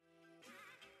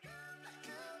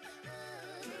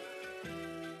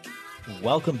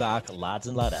Welcome back, lads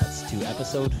and ladettes, to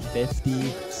episode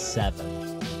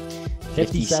 57.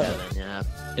 57. Yeah.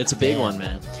 It's a big one,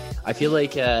 man. I feel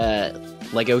like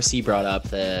OC brought up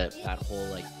that whole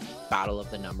like battle of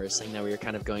the numbers thing that we were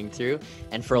kind of going through.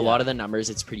 And for a lot of the numbers,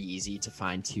 it's pretty easy to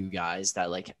find two guys that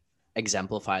like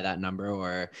exemplify that number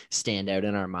or stand out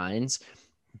in our minds.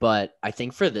 But I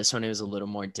think for this one, it was a little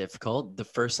more difficult. The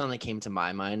first one that came to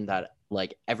my mind that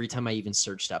like every time I even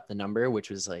searched up the number, which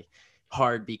was like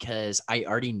hard because I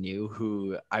already knew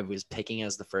who I was picking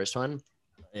as the first one,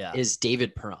 is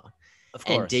David Perron. Of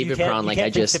course. And David Perron, like I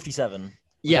just 57.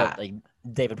 Yeah. Like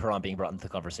David Perron being brought into the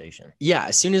conversation. Yeah.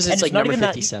 As soon as it's like number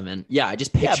 57. I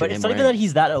just pictured him. Yeah, but it's not even that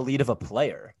he's that elite of a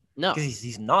player. No. Because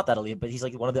he's not that elite, but he's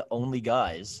like one of the only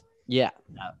guys. Yeah.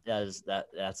 That's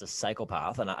a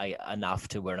psychopath and I enough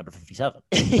to wear number 57.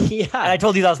 Yeah. And I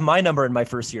told you that was my number in my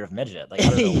first year of midget. Like I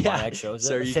don't know why I chose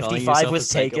it. So 55 was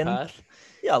taken.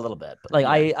 Yeah, a little bit. But like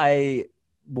I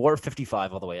wore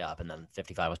 55 all the way up and then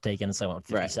 55 was taken, so I went with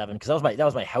 57 because that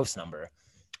was my house number.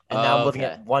 And now I'm looking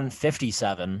at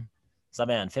 157. So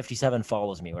man, 57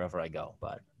 follows me wherever I go.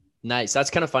 But nice. That's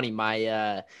kind of funny.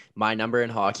 My number in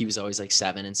hockey was always like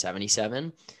 7 and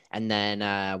 77. And then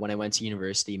when I went to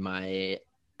university, my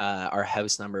our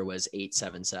house number was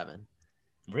 877.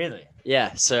 Really?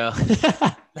 Yeah. So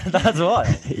that's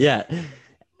why. Yeah.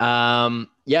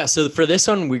 So for this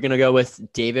one, we're gonna go with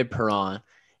David Perron.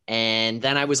 And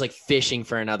then I was like fishing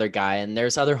for another guy, and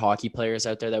there's other hockey players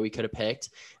out there that we could have picked,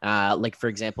 like for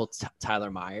example Tyler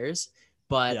Myers.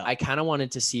 But I kind of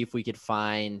wanted to see if we could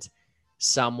find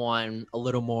someone a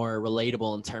little more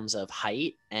relatable in terms of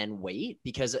height and weight,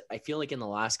 because I feel like in the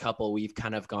last couple we've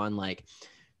kind of gone like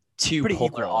two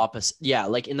polar opposite. Yeah,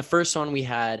 like in the first one we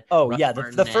had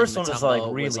the first one was like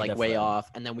really like way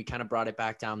off, and then we kind of brought it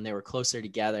back down. They were closer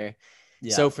together.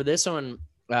 Yeah. So for this one,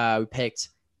 we picked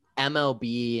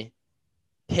MLB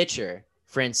pitcher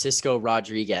Francisco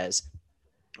Rodriguez.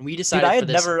 We decided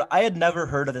I had never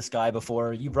heard of this guy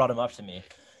before. You brought him up to me.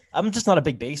 I'm just not a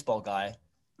big baseball guy.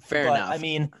 Fair enough. I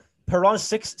mean, Perron is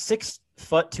 6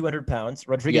 foot 200 pounds.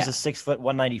 Rodriguez is 6 foot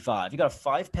 195. You got a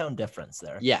 5 pound difference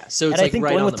there. Yeah. So it's and like I think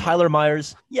right going on with Tyler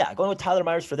Myers. Yeah, going with Tyler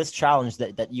Myers for this challenge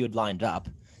that you had lined up,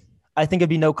 I think it'd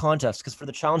be no contest because for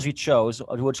the challenge we chose,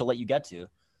 which I'll let you get to,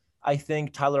 I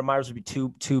think Tyler Myers would be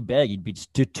too big. He'd be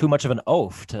too much of an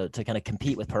oaf to kind of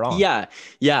compete with Perron. Yeah,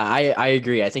 I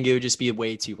agree. I think it would just be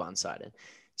way too one-sided.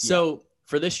 So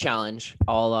for this challenge,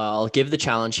 I'll give the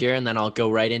challenge here, and then I'll go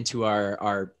right into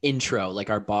our intro, like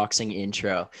our boxing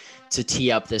intro, to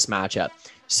tee up this matchup.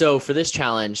 So for this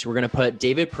challenge, we're gonna put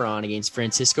David Perron against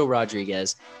Francisco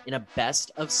Rodriguez in a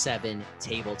best-of-7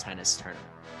 table tennis tournament.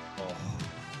 Oh.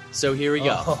 So here we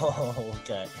go. Oh,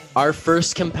 okay. Our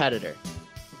first competitor.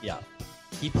 Yeah.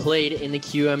 He played in the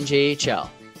QMJHL.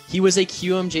 He was a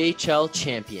QMJHL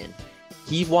champion.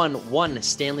 He won 1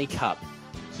 Stanley Cup.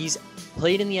 He's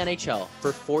played in the NHL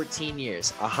for 14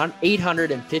 years,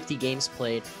 850 games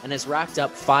played, and has racked up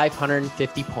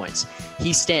 550 points.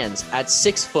 He stands at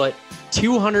 6 foot,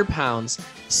 200 pounds,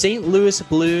 St. Louis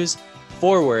Blues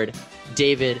forward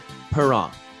David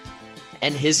Perron.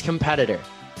 And his competitor,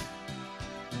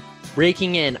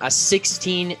 raking in a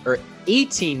 16 or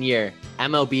 18-year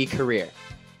MLB career,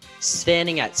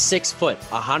 standing at 6 foot,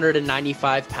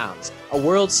 195 pounds, a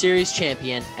World Series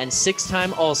champion and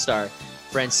 6-time All-Star,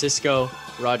 Francisco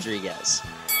Rodriguez.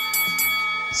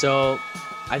 So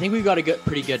I think we've got a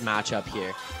pretty good matchup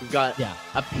here. We've got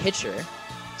a pitcher.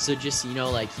 So just,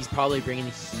 like he's probably bringing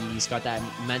the heat. He's got that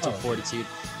mental fortitude.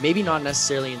 Maybe not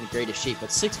necessarily in the greatest shape,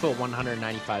 but 6 foot,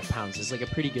 195 pounds is like a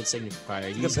pretty good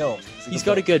signifier. He's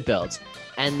got a good build.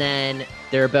 And then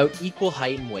they're about equal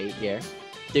height and weight here.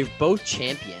 They're both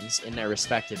champions in their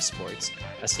respective sports.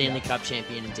 A Stanley Cup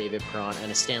champion in David Perron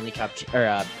and a Stanley Cup or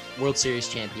a World Series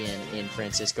champion in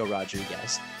Francisco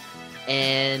Rodriguez.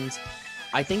 And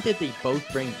I think that they both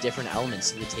bring different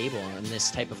elements to the table in this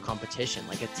type of competition.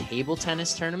 Like a table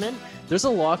tennis tournament, there's a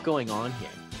lot going on here.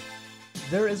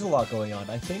 There is a lot going on.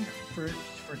 I think for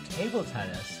table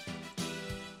tennis,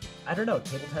 I don't know.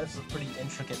 Table tennis is a pretty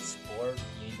intricate sport.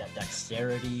 You need that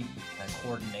dexterity, that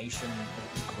coordination,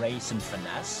 grace, and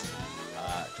finesse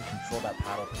to control that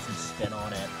paddle, put some spin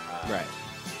on it. Right.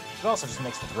 It also just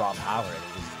makes with raw power. You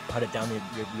just put it down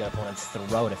your opponent's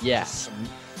throat.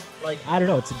 I don't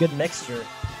know. It's a good mixture.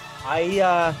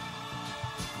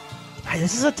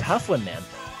 This is a tough one, man.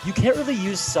 You can't really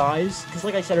use size because,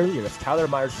 like I said earlier, if Tyler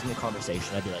Myers was in the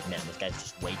conversation, I'd be like, man, this guy's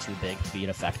just way too big to be an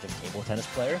effective table tennis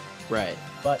player. Right.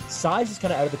 But size is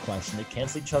kind of out of the question. They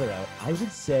cancel each other out. I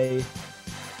would say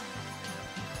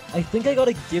I think I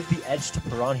gotta give the edge to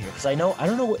Perron here because I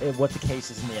don't know what the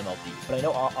case is in the MLB, but I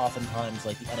know oftentimes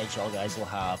like the NHL guys will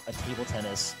have a table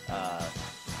tennis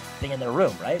thing in their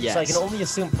room, right? Yes. So I can only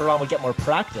assume Perron would get more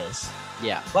practice.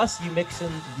 Yeah. Plus, you mix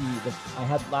in the I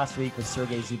had last week with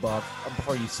Sergei Zubov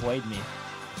before you swayed me.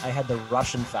 I had the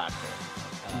Russian factor,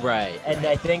 Right. and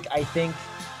I think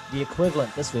the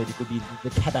equivalent this week would be the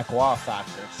Quebecois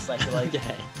factor. It's like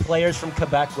Okay. players from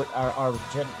Quebec are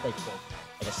like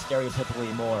I guess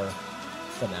stereotypically more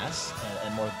finesse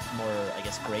and more I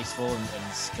guess graceful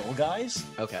and skill guys.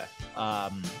 Okay.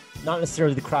 Not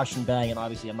necessarily the crash and bang, and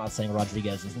obviously I'm not saying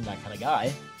Rodriguez isn't that kind of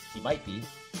guy. He might be.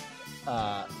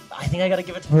 I think I got to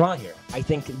give it to Perron here. I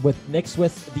think mixed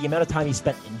with the amount of time he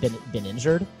spent been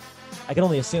injured, I can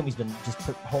only assume he's been just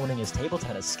honing his table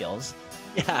tennis skills.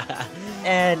 Yeah.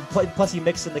 And plus you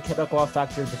mix in the Quebecois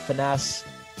factor, the finesse.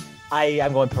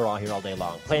 I'm going Perron here all day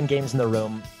long. Playing games in the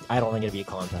room, I don't think it'll be a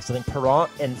contest. I think Perron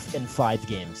in 5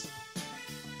 games.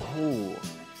 Oh.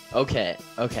 Okay.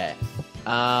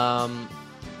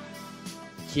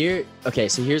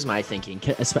 So here's my thinking.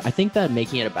 I think that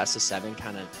making it a best of 7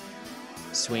 kind of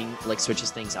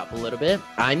switches things up a little bit.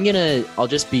 I'll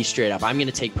just be straight up. I'm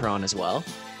gonna take Perron as well,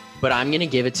 but I'm gonna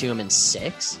give it to him in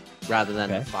 6 rather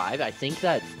than 5. I think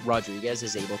that Rodriguez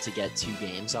is able to get 2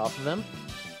 games off of him,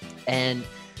 and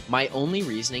my only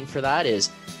reasoning for that is,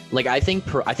 like, I think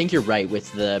you're right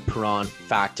with the Perron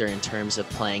factor in terms of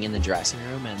playing in the dressing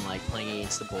room and like playing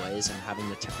against the boys and having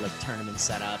the tournament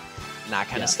set up and that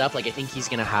kind of stuff. Like, I think he's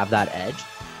gonna have that edge,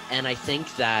 and I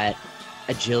think that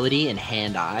agility and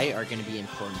hand-eye are going to be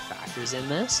important factors in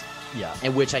this. Yeah.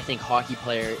 And which I think hockey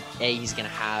player, he's going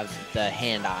to have the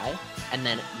hand-eye, and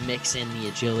then mix in the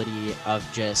agility of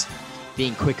just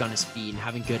being quick on his feet and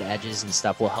having good edges and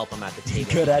stuff will help him at the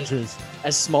table. Good edges.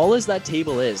 As small as that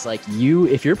table is, like,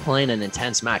 if you're playing an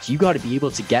intense match, you got to be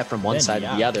able to get from one side to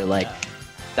the other, like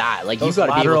that. Like, you got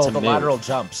to be able to move. Lateral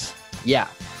jumps. Yeah.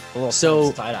 A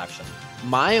little side action.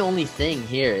 My only thing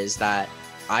here is that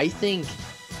I think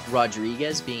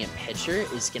Rodriguez, being a pitcher,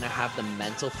 is going to have the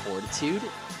mental fortitude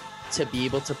to be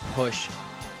able to push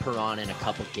Perron in a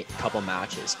couple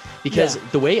matches. Because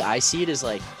the way I see it is,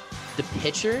 like, the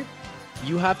pitcher,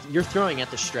 you're throwing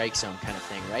at the strike zone kind of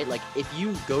thing, right? Like, if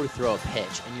you go to throw a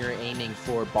pitch and you're aiming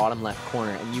for bottom left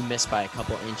corner and you miss by a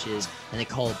couple inches and they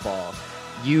call a ball,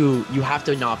 you have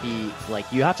to not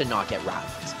get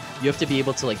rattled. You have to be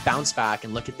able to, like, bounce back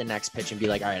and look at the next pitch and be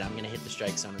like, all right, I'm going to hit the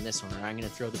strike zone in this one, or I'm going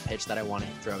to throw the pitch that I want to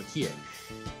throw here.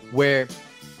 Where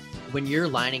when you're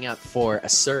lining up for a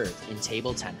serve in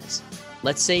table tennis,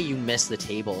 let's say you miss the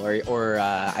table, or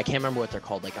I can't remember what they're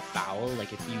called, like a foul,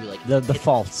 like if you like the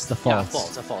faults. Yeah,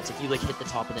 faults. If you like hit the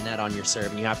top of the net on your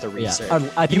serve and you have to reserve. Yeah.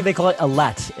 I think they call it a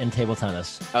let in table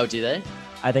tennis. Oh, do they?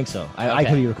 I think so. I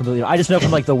could be completely. I just know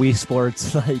from like the Wii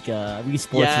Sports, like Wii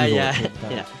Sports.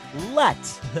 Yeah. Let.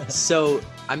 So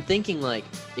I'm thinking, like,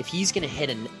 if he's gonna hit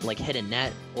a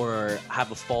net or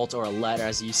have a fault or a let,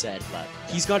 as you said,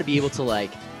 he's got to be able to,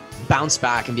 like, bounce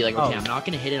back and be like, okay, I'm not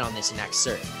gonna hit it on this next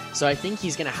serve. So I think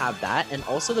he's gonna have that, and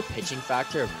also the pitching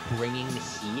factor of bringing the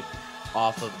heat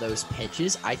off of those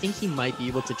pitches. I think he might be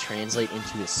able to translate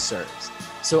into his serves.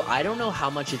 So I don't know how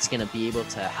much it's gonna be able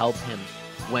to help him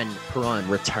when Perron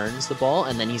returns the ball,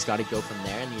 and then he's got to go from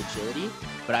there in the agility.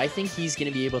 But I think he's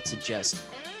going to be able to just,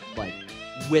 like,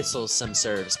 whistle some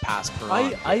serves past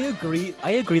Perron. I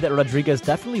agree that Rodriguez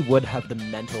definitely would have the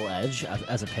mental edge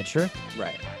as a pitcher.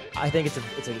 Right. I think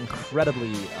it's an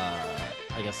incredibly,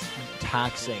 I guess,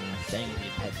 taxing thing to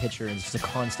be a pitcher, and it's just a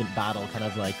constant battle, kind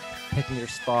of like picking your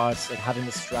spots, like having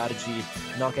the strategy,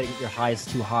 not getting your highs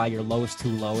too high, your lows too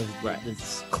low. Right.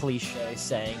 This cliche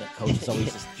saying that coaches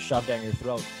always just shove down your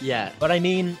throat. Yeah. But I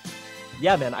mean,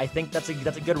 yeah, man, I think that's a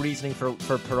good reasoning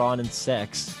for Perron in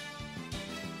 6.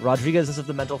 Rodriguez is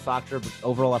the mental factor, but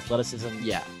overall athleticism.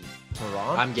 Yeah.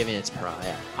 Perron. I'm giving it to Perron.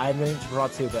 Yeah. I'm giving it to Perron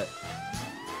too, but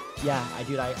yeah,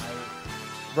 I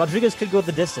Rodriguez could go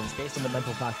the distance based on the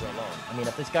mental factor alone. I mean,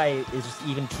 if this guy is just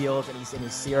even keeled and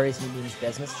he's serious and he means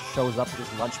business, shows up with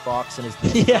his lunchbox and his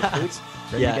boots,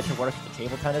 ready to get to work at the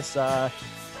table tennis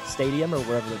stadium or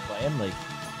wherever they're playing, like,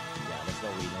 yeah, there's no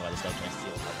reason why this guy can't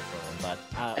steal a couple for him.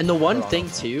 But and the one thing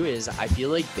too is, I feel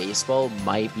like baseball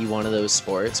might be one of those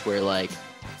sports where, like,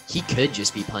 he could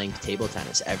just be playing table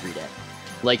tennis every day,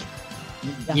 like.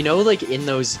 You know, like in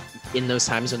those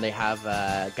times when they have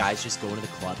guys just go to the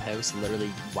clubhouse literally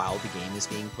while the game is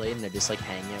being played, and they're just like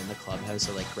hanging out in the clubhouse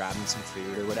or like grabbing some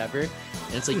food or whatever, and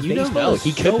it's like, you don't know,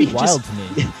 he could be wild just, to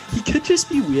me. He could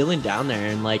just be wheeling down there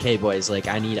and like, hey boys, like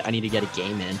I need to get a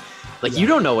game in. Like, you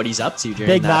don't know what he's up to during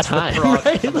big that match time. with Perron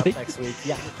Right? coming up Like, next week.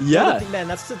 Yeah. Man,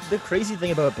 that's the crazy thing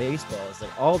about baseball is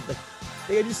like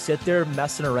They just sit there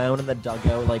messing around in the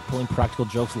dugout, like pulling practical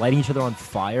jokes, lighting each other on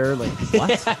fire. Like,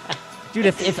 what? Dude,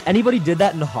 if anybody did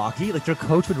that in hockey, like their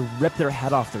coach would rip their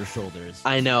head off their shoulders.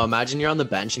 I know. Imagine you're on the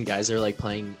bench and guys are like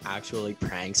playing actual like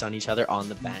pranks on each other on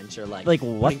the bench, or like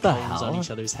what the hell on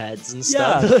each other's heads and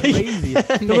Yeah, stuff. crazy.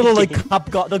 The little like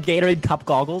the Gatorade cup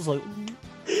goggles. Like,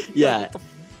 Yeah,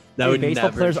 that would baseball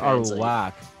never players translate. are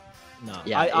whack. No,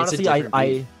 Yeah, I it's a honestly, different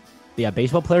breed. yeah,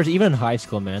 baseball players, even in high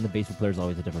school, man, the baseball players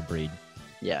always a different breed.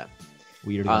 Yeah.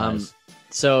 Weird guys.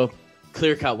 So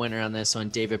clear-cut winner on this one,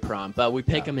 David Perron, but we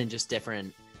pick Yeah. him in just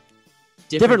different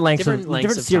lengths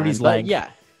of series time, but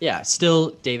length. yeah.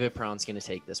 Still, David Perron's going to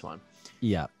take this one.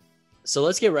 Yeah. So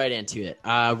let's get right into it.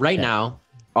 Right now,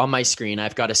 on my screen,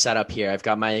 I've got a setup here. I've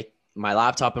got my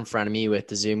laptop in front of me with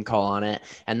the Zoom call on it,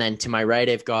 and then to my right,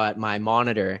 I've got my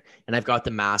monitor, and I've got the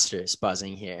Masters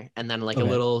buzzing here, and then like a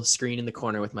little screen in the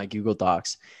corner with my Google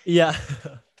Docs. Yeah.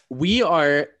 We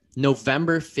are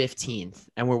November 15th,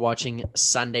 and we're watching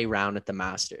Sunday round at the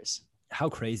Masters. How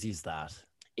crazy is that?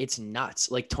 It's nuts.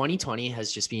 Like 2020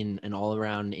 has just been an all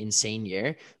around insane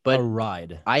year, but A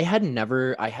ride. I hadn't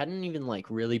even like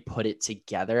really put it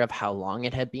together of how long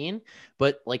it had been.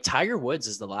 But like Tiger Woods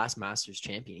is the last Masters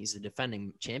champion. He's the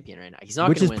defending champion right now. He's not,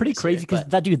 Which is win pretty this crazy year, because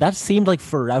but- that seemed like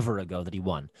forever ago that he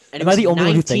won. and Am it I was the only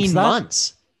one who 19 thinks that?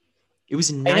 months. It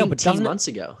was 19 but doesn't it- months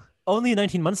ago. Only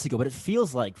 19 months ago, but it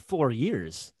feels like 4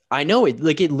 years. I know it.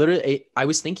 Like it literally. I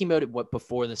was thinking about it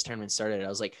before this tournament started. I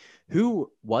was like, "Who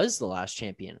was the last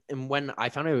champion?" And when I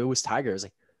found out it was Tiger, I was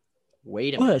like,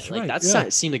 "Wait a minute!" that's Like right,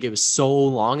 that seemed like it was so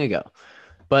long ago.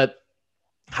 But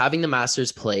having the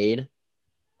Masters played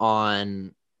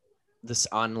on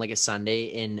like a Sunday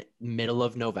in middle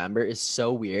of November is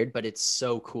so weird, but it's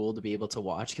so cool to be able to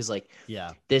watch because like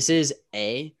Yeah. this is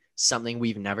something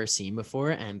we've never seen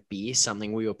before, and B,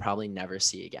 something we will probably never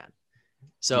see again.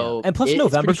 So And plus it's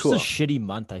November's pretty just a shitty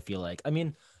month, I feel like. I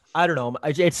mean, I don't know.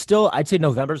 It's still, I'd say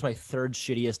November's my third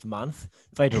shittiest month.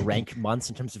 If I had to rank months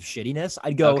in terms of shittiness,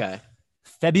 I'd go Okay.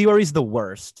 February's the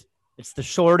worst. It's the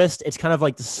shortest. It's kind of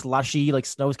like the slushy, like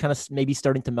snow's kind of maybe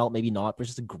starting to melt, maybe not. But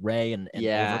it's just gray and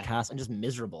Yeah. overcast and just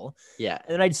miserable. Yeah.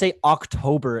 And then I'd say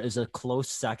October is a close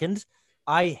second.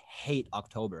 I hate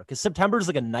October because September is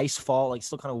like a nice fall, like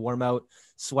still kind of warm out,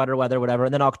 sweater weather, whatever.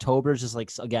 And then October is just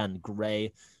like, again,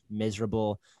 gray,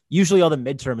 miserable. Usually all the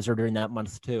midterms are during that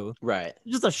month too. Right.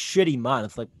 Just a shitty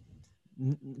month. Like,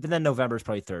 but then November is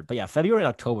probably third. But yeah, February and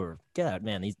October, get out,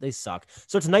 man. They suck.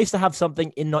 So it's nice to have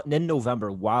something in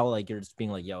November while like you're just being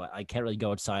like, yo, I can't really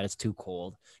go outside. It's too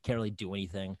cold. Can't really do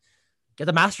anything. Get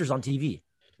the Masters on TV.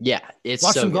 Yeah. It's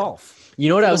Watch so some good. golf. You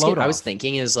know what Get I the was load I was off.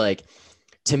 thinking is like,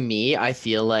 to me, I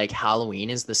feel like Halloween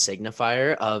is the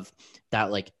signifier of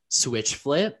that like switch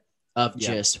flip of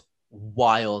Yeah. just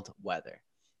wild weather.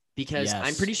 Because I'm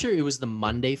Yes. pretty sure it was the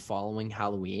Monday following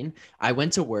Halloween. I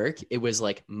went to work. It was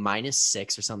like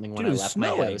 -6 or something when Dude, it I was left my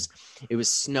snowing. house. It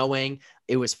was snowing.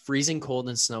 It was freezing cold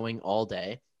and snowing all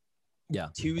day. Yeah.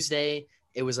 Tuesday,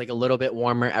 it was like a little bit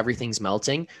warmer. Everything's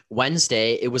melting.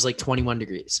 Wednesday, it was like 21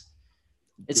 degrees.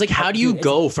 It's like, how do you Dude,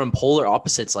 go from polar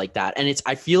opposites like that? And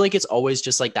I feel like it's always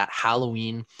just like that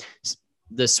Halloween.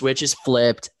 The switch is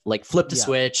flipped, like flip the Yeah.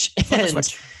 switch. Flip the And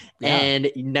switch. Yeah.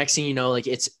 and next thing you know, like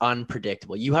it's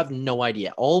unpredictable. You have no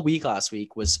idea. All week last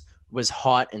week was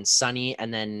hot and sunny,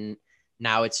 and then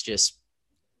now it's just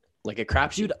like a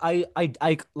crapshoot. Dude, I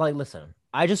like listen.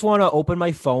 I just want to open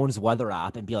my phone's weather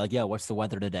app and be like, yeah, what's the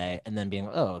weather today? And then being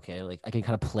like, oh, okay, like I can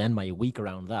kind of plan my week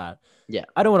around that. Yeah.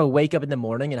 I don't want to wake up in the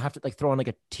morning and have to like throw on like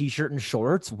a t-shirt and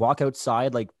shorts, walk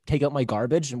outside, like take out my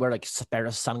garbage and wear like a pair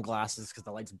of sunglasses because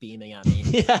the light's beaming at me.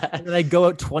 Yeah, And then I go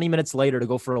out 20 minutes later to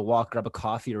go for a walk, grab a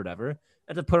coffee or whatever,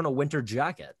 and to put on a winter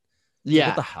jacket. Like, yeah,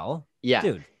 what the hell? yeah.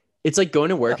 Dude. It's like going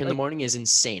to work Yeah, in the like- morning is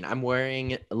insane. I'm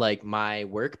wearing like my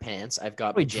work pants. I've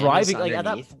got Wait, pajamas driving like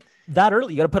underneath. that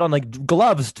early, you got to put on like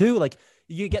gloves too. Like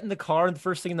you get in the car and the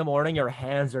first thing in the morning, your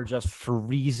hands are just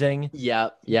freezing. Yeah,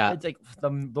 yeah, It's like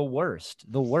the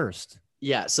worst, the worst.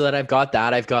 yeah. So that I've got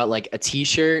that. I've got like a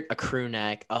t-shirt, a crew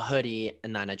neck, a hoodie,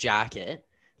 and then a jacket,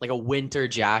 like a winter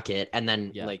jacket. And then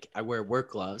Yeah. like I wear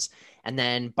work gloves. And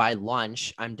then by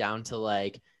lunch, I'm down to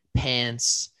like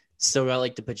pants, still got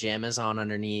like the pajamas on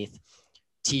underneath,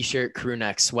 t-shirt, crew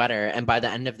neck, sweater. And by the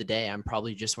end of the day, I'm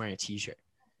probably just wearing a t-shirt.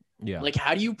 Yeah. Like,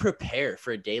 how do you prepare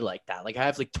for a day like that? Like, I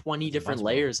have like 20 It's different impossible.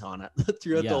 layers on it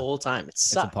throughout Yeah. the whole time. It It's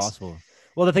sucks. impossible.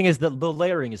 Well, the thing is that the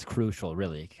layering is crucial,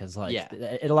 really, because like Yeah.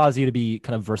 it allows you to be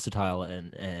kind of versatile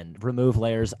and remove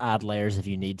layers, add layers if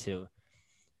you need to.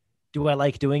 Do I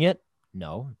like doing it?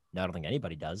 No, I don't think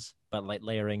anybody does. But like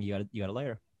layering, you gotta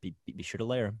layer. Be sure to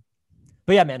layer.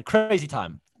 But yeah, man, crazy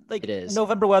time. Like It is.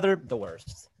 November weather, the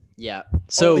worst. Yeah.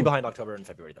 So So behind October and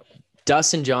February though.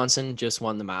 Dustin Johnson just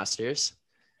won the Masters.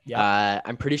 Yeah.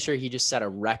 I'm pretty sure he just set a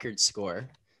record score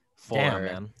for. Damn,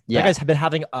 man. Yeah. That guy's been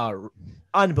having a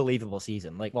unbelievable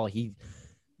season. Like, well,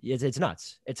 it's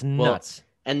nuts. It's nuts.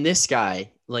 And this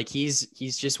guy, like he's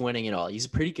just winning it all. He's a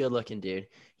pretty good looking dude.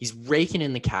 He's raking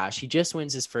in the cash. He just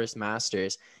wins his first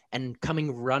Masters, and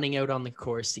coming running out on the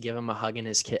course to give him a hug and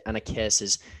a kiss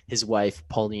is his wife,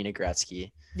 Paulina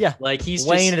Gretzky. Yeah, like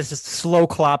Wayne is just slow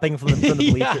clapping from the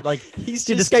bleacher. Yeah, like he's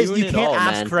dude, just this guy's doing you can't all,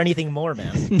 ask man. for anything more,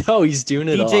 man. No, he's doing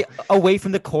it DJ all. away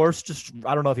from the course. Just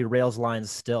I don't know if he rails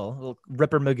lines still.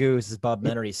 Ripper Magoo, as Bob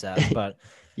Menery says, but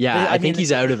yeah, I think mean,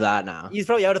 he's out of that now. He's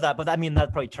probably out of that, but I mean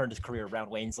that probably turned his career around.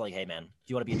 Wayne's like, hey man, do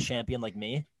you want to be a champion like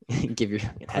me? Give your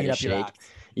head Clean a up your shake. act.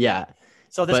 Yeah.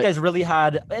 So this guy's really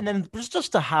had, and then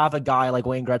just to have a guy like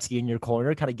Wayne Gretzky in your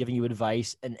corner, kind of giving you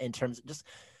advice, and in terms of just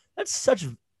that's such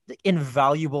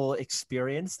invaluable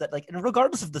experience that, like, and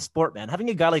regardless of the sport, man, having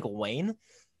a guy like Wayne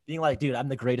being like, dude, I'm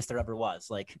the greatest there ever was.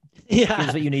 Like, yeah,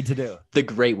 here's what you need to do. The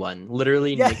great one,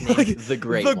 literally nicknamed like, the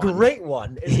great the one. Great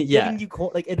one is Yeah. giving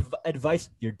you like advice.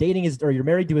 You're dating his, or you're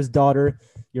married to his daughter.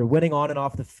 You're winning on and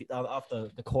off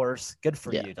the course. Good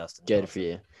for you, Dustin. Good for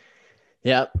you.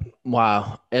 Yep.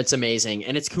 Wow. It's amazing.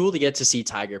 And it's cool to get to see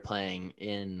Tiger playing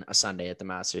in a Sunday at the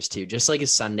Masters too. Just like a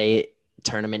Sunday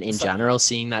tournament in general,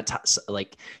 seeing that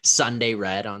like Sunday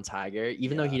red on Tiger,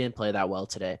 even though he didn't play that well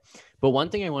today. But one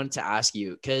thing I wanted to ask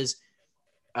you, because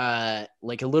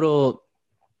like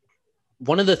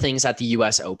one of the things at the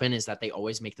US Open is that they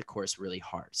always make the course really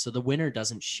hard. So the winner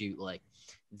doesn't shoot like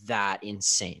that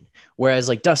insane. Whereas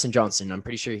like Dustin Johnson, I'm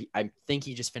pretty sure, I think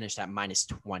he just finished at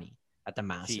 -20 at the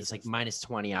Masters. Jesus. Like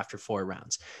 -20 after 4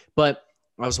 rounds. But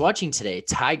I was watching today,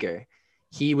 Tiger,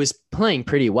 he was playing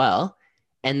pretty well.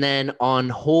 And then on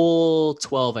hole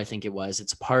 12, I think it was,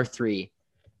 it's a par 3.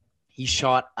 He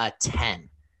shot a 10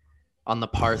 on the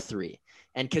par 3.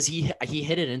 And because he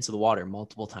hit it into the water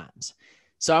multiple times.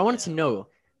 So I wanted to know,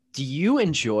 do you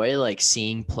enjoy like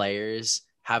seeing players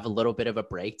have a little bit of a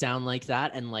breakdown like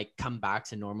that and like come back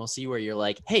to normalcy where you're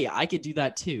like, hey, I could do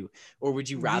that too? Or would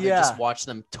you rather just watch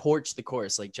them torch the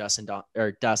course like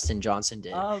Dustin Johnson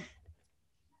did?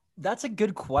 That's a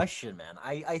good question, man.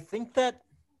 I think that,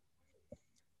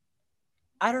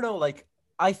 I don't know, like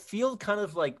I feel kind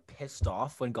of like pissed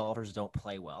off when golfers don't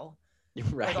play well.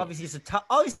 Right. Like, obviously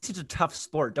it's a tough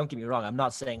sport. Don't get me wrong. I'm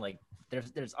not saying like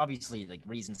there's obviously like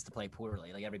reasons to play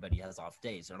poorly. Like everybody has off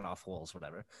days or off holes,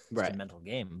 whatever. It's a mental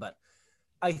game. But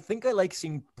I think I like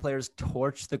seeing players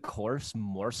torch the course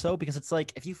more so because it's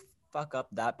like if you fuck up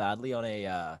that badly on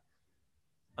a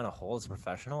hole as a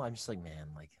professional, I'm just like, man,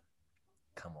 like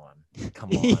come on.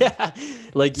 Yeah.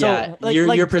 Like, so, yeah,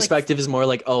 like, your perspective is more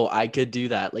like, oh, I could do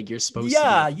that. Like you're supposed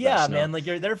to. Yeah, man. Like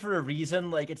you're there for a reason.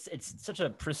 Like it's such a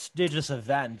prestigious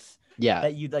event. Yeah.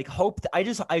 That you like hope. I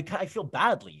feel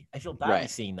badly. I feel badly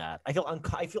seeing that. I feel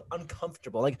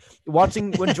uncomfortable. Like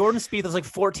watching when Jordan Spieth was like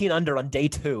 14 under on day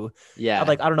 2. Yeah.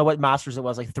 Like I don't know what Masters it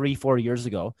was, like 3-4 years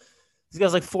ago. This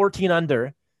guy's like 14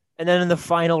 under, and then in the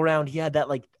final round he had that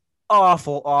like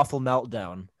awful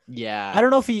meltdown. Yeah. I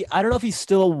don't know if he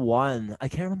still won. I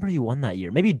can't remember if he won that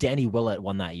year. Maybe Danny Willett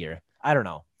won that year. I don't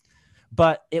know.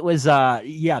 But it was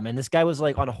man, this guy was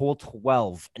like on hole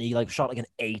 12 and he like shot like an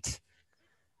 8.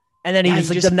 And then he just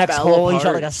like the next hole he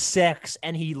shot like a 6,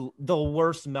 and the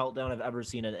worst meltdown I've ever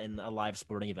seen in a live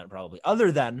sporting event, probably.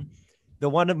 Other than the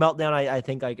one meltdown I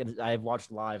think I've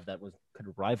watched live that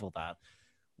could rival that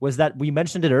was that we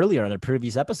mentioned it earlier in a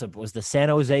previous episode, was the San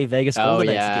Jose Vegas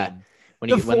Golden Knights game.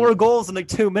 When 4 goals in like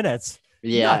 2 minutes.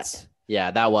 Yeah. Nuts.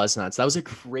 Yeah, that was nuts. That was a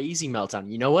crazy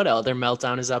meltdown. You know what other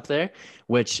meltdown is up there,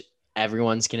 which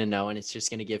everyone's going to know, and it's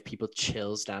just going to give people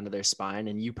chills down to their spine.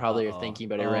 And you probably are thinking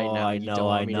about it right now. You don't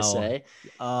want me to say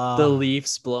the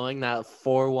Leafs blowing that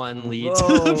 4-1 lead to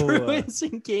the Bruins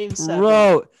in Game 7.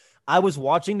 Bro, I was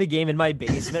watching the game in my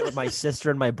basement with my sister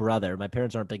and my brother. My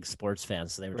parents aren't big sports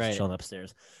fans, so they were just chilling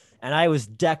upstairs. And I was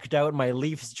decked out in my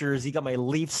Leafs jersey, got my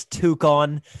Leafs toque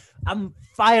on. I'm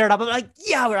fired up. I'm like,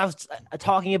 yeah. I was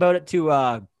talking about it to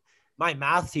my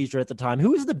math teacher at the time.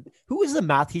 Who was the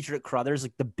math teacher at Crothers?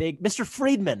 Like the big Mr.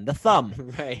 Friedman, the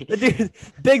thumb, right? The dude,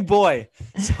 big boy.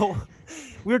 So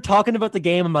we were talking about the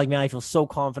game. I'm like, man, I feel so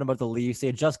confident about the Leafs. They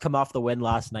had just come off the win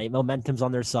last night. Momentum's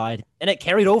on their side, and it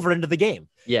carried over into the game.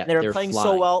 Yeah, and they were playing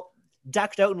so well,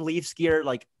 decked out in Leafs gear,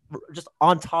 like just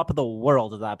on top of the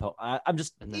world at that point. I'm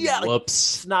just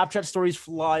whoops. Like, Snapchat stories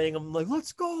flying. I'm like,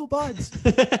 let's go, buds.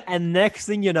 And next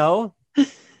thing you know,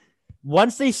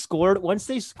 once they scored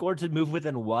to move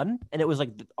within 1, and it was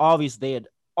like obvious they had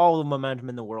all the momentum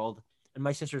in the world. And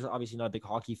my sister's obviously not a big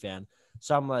hockey fan,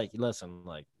 so I'm like, listen,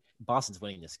 like Boston's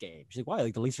winning this game. She's like, why?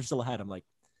 Like the Leafs are still ahead. I'm like,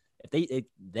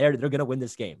 they're gonna win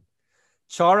this game.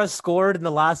 Chara scored in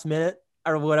the last minute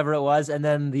or whatever it was, and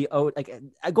then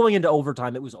going into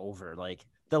overtime, it was over. Like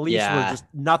the Leafs were just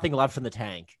nothing left in the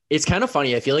tank. It's kind of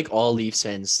funny. I feel like all Leafs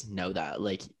fans know that.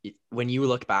 Like when you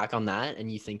look back on that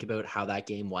and you think about how that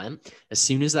game went, as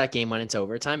soon as that game went into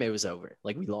overtime, it was over.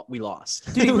 Like we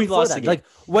lost. Dude, we lost the game. Like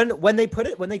when they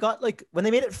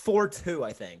made it 4-2,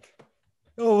 I think.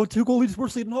 Oh, 2-goal lead is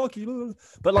worst lead in hockey.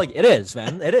 But like it is,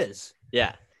 man. It is.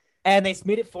 Yeah. And they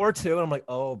made it 4-2, and I'm like,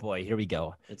 oh boy, here we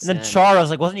go. And then Chara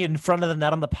was like, wasn't he in front of the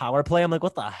net on the power play? I'm like,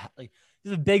 what the heck? Like,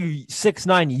 he's a big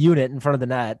 6'9" unit in front of the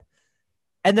net.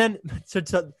 And then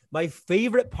so my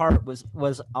favorite part was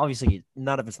obviously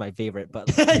none of it's my favorite, but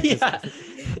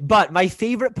but my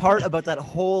favorite part about that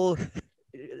whole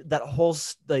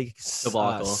like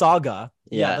saga,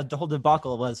 the whole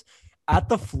debacle was at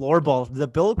the the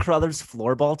Bill Crothers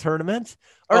floorball tournament.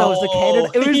 Or no,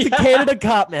 it was the Canada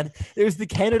Cup, man. It was the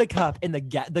Canada Cup, and the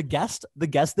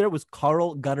guest there was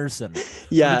Carl Gunnarsson,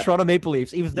 the Toronto Maple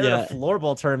Leafs. He was there at a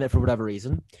floorball tournament for whatever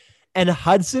reason. And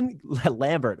Hudson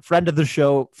Lambert, friend of the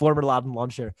show, former Loudon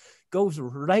launcher, goes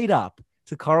right up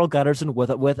to Carl Gunnarsson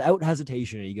without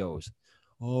hesitation. He goes,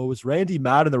 "Oh, was Randy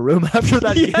mad in the room after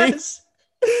that game?"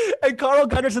 And Carl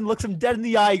Gunnarsson looks him dead in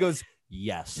the eye. He goes,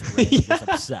 "Yes, Randy was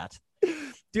upset."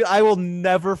 Dude, I will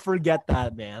never forget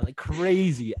that, man. Like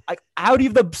crazy. How do you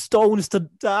have the stones to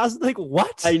ask? Like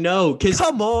what? I know.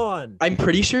 Come on. I'm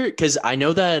pretty sure because I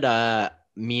know that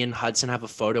me and Hudson have a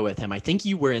photo with him. I think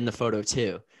you were in the photo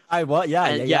too. I was,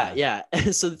 yeah.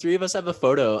 So the three of us have a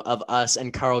photo of us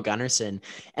and Carl Gunnarsson.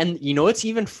 And you know what's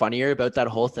even funnier about that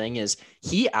whole thing is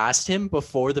he asked him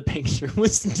before the picture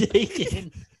was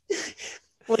taken.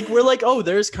 Like, we're like, oh,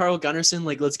 there's Carl Gunnarsson.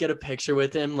 Like, let's get a picture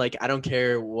with him. Like, I don't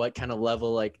care what kind of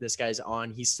level like this guy's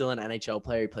on. He's still an NHL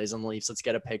player. He plays on the Leafs. Let's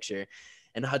get a picture.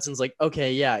 And Hudson's like,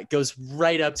 okay, yeah. Goes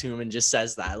right up to him and just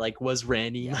says that. Like, was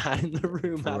Randy mad in the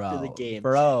room after the game?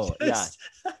 Bro,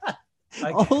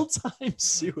 all-time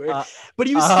sewer. But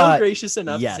he was still gracious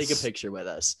enough to take a picture with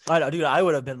us. I know, dude. I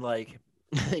would have been like,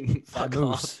 fuck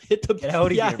off. Get out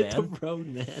of here, man. Hit the road,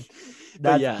 man.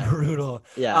 That's brutal.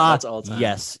 Yeah, that's all time.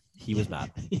 Yes. He was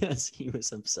mad. Yes, he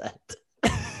was upset.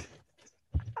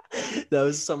 That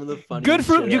was some of the funniest. Good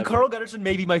for you. Carl Gunnarsson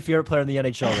may be my favorite player in the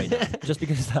NHL right now, just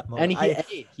because of that moment. And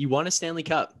he won a Stanley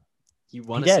Cup. He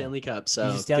won a Stanley Cup, so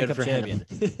he's a Stanley Cup champion.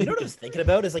 You know what I was thinking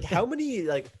about is like how many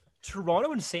like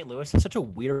Toronto and St. Louis have such a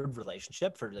weird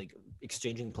relationship for like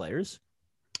exchanging players.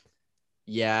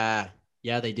 Yeah,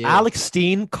 they do. Alex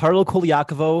Steen, Carlo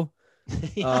Koliakovo,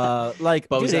 like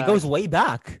Bozak. Dude, it goes way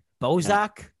back.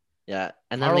 Bozak. Yeah,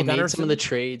 and then they made some of the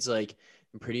trades. Like,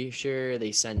 I'm pretty sure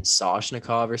they sent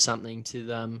Soshnikov or something to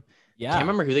them. Yeah, I can't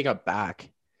remember who they got back,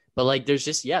 but like, there's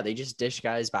just they just dish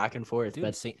guys back and forth. Dude,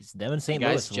 but them and St.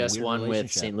 Louis guys just won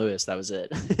with St. Louis. That was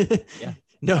it. Yeah,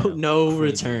 no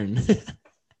return.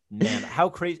 Man, how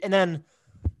crazy! And then,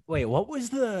 wait, what was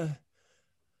the?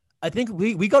 I think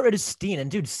we got rid of Steen,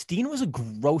 and dude, Steen was a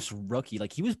gross rookie.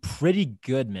 Like he was pretty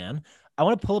good, man. I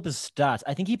want to pull up his stats.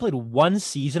 I think he played one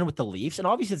season with the Leafs, and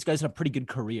obviously this guy's had a pretty good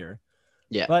career.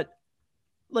 Yeah. But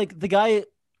like the guy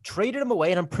traded him away,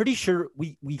 and I'm pretty sure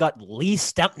we got Lee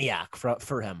Stempniak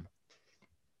for him.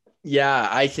 Yeah,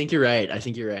 I think you're right.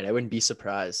 I wouldn't be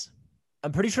surprised.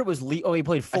 I'm pretty sure it was Lee. Oh, he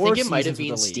played 4 seasons. I think it might have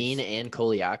been Steen and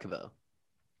Koliakovo.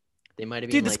 They might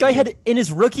have been. Dude, this guy had in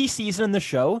his rookie season in the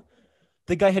show,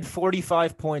 the guy had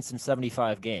 45 points in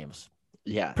 75 games.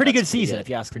 Yeah. Pretty good season, if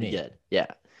you ask me. Good. Yeah.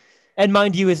 And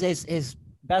mind you, his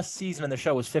best season in the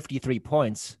show was 53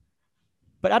 points.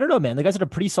 But I don't know, man. The guy's had a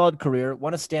pretty solid career,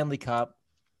 won a Stanley Cup.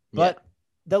 But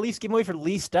the Leafs gave away for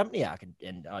Lee Stempniak.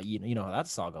 And you know how that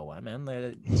saga went, man.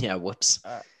 Whoops.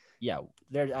 I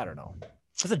don't know.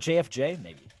 Was it JFJ?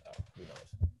 Maybe. Who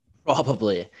knows?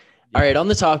 Probably. Yeah. All right, on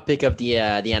the topic of the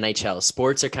NHL,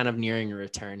 sports are kind of nearing a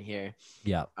return here.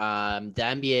 Yeah. The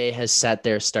NBA has set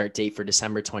their start date for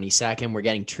December 22nd. We're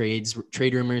getting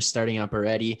trade rumors starting up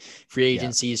already. Free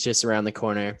agency is just around the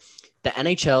corner. The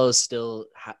NHL is still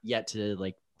yet to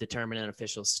like determine an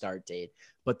official start date,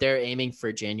 but they're aiming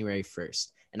for January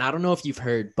 1st. And I don't know if you've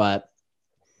heard, but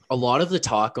a lot of the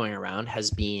talk going around has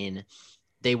been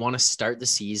they want to start the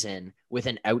season with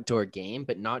an outdoor game,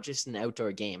 but not just an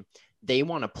outdoor game. They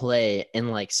want to play in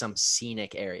like some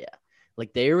scenic area.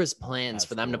 Like there was plans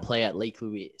for them to play at Lake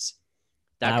Louise.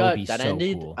 That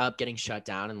ended up getting shut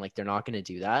down, and like they're not going to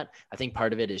do that. I think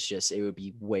part of it is just it would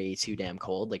be way too damn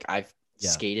cold. Like I've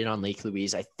skated on Lake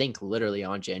Louise, I think literally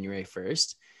on January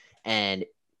 1st, and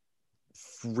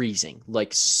freezing,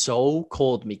 like so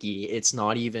cold, Mickey. It's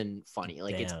not even funny.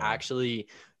 Like it's actually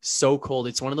so cold.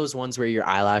 It's one of those ones where your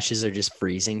eyelashes are just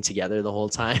freezing together the whole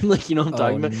time. Like, you know what I'm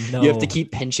talking about? No. You have to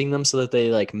keep pinching them so that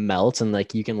they like melt and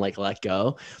like you can like let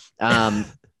go.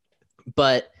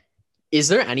 But is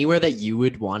there anywhere that you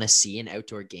would want to see an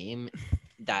outdoor game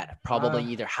that probably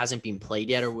either hasn't been played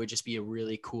yet or would just be a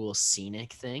really cool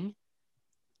scenic thing?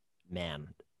 Man,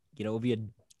 it would be a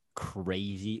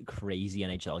crazy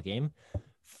NHL game.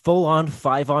 Full on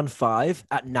 5-on-5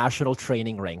 at national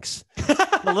training rinks.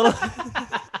 A little.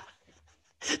 That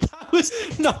was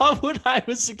not what I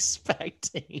was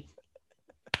expecting.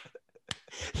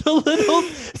 The little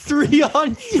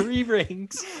 3-on-3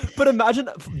 rings. But imagine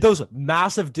those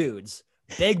massive dudes.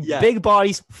 Big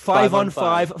bodies,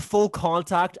 5-on-5, full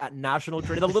contact at national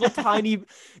training. The little tiny,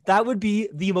 that would be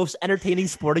the most entertaining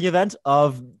sporting event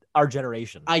of our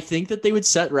generation. I think that they would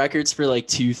set records for like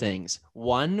two things.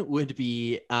 One would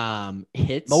be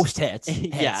hits. Most hits.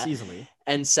 Yeah. Easily.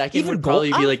 And second Even would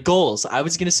probably be like goals. I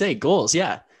was going to say goals.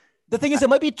 Yeah. The thing is, it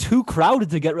might be too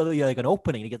crowded to get really like an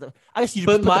opening to get the. I guess you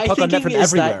But just put the puck on net from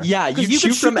everywhere. You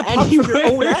shoot from the puck anywhere. from your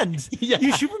own end. Yeah.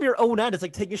 You shoot from your own end. It's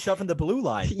like taking a shot from the blue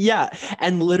line. Yeah.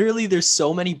 And literally there's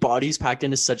so many bodies packed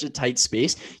into such a tight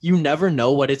space. You never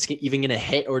know what it's even going to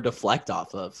hit or deflect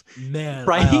off of. Man.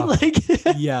 Right?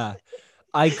 Yeah.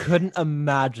 I couldn't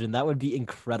imagine. That would be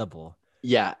incredible.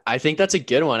 Yeah, I think that's a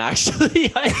good one,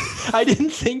 actually. I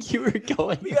didn't think you were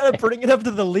going. We gotta bring it up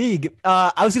to the league.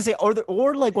 I was gonna say, or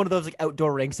like one of those like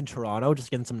outdoor rinks in Toronto,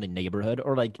 just getting some in the neighborhood,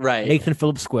 or like Nathan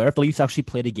Phillips Square. If the Leafs actually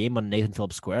played a game on Nathan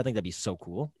Phillips Square, I think that'd be so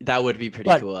cool. That would be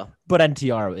pretty cool. But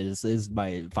NTR is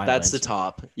my final. That's answer. the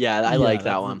top. Yeah, I like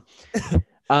that one.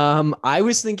 I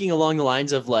was thinking along the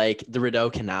lines of like the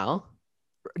Rideau Canal.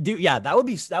 Dude, yeah, that would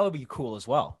be cool as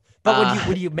well. But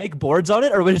would you make boards on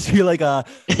it, or would it be like a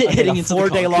hitting into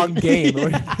 4-day long game?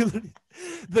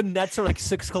 The nets are like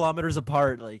 6 kilometers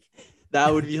apart. Like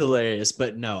that would be hilarious.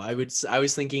 But no, I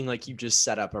was thinking like you just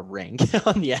set up a rink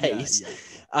on the ice.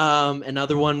 Yeah.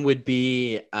 Another one would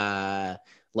be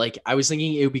like I was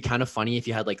thinking it would be kind of funny if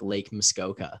you had like Lake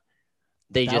Muskoka.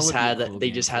 They just had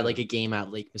like a game at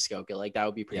Lake Muskoka. Like that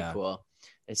would be pretty cool.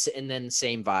 And then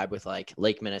same vibe with like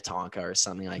Lake Minnetonka or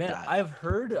something like that. I've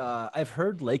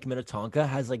heard Lake Minnetonka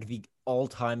has like the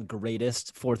all-time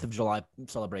greatest 4th of July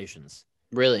celebrations.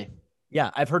 Really?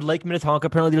 Yeah, I've heard Lake Minnetonka.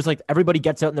 Apparently, there's like everybody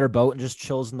gets out in their boat and just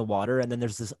chills in the water, and then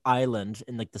there's this island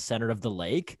in like the center of the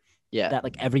lake. Yeah. That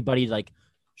like everybody like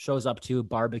shows up to,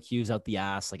 barbecues out the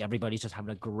ass. Like everybody's just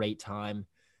having a great time.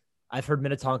 I've heard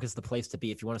Minnetonka is the place to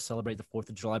be if you want to celebrate the 4th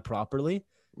of July properly.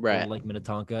 Right. Like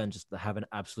Minnetonka and just have an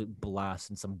absolute blast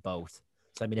in some boat.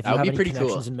 So I mean, if that you would have be any pretty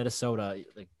connections cool in Minnesota,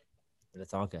 like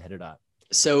Minnetonka, hit it up.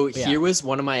 So here was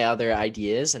one of my other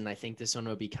ideas, and I think this one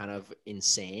would be kind of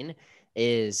insane.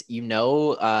 Is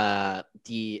I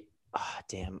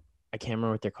can't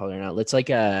remember what they're called right now. It's like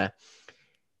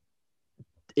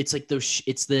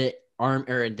it's the arm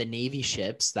or the Navy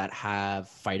ships that have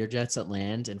fighter jets that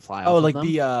land and fly. Oh, like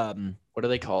them. What are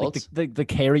they called? Like the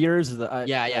carriers. Like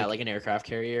an aircraft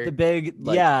carrier. The big, ship.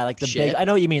 big. I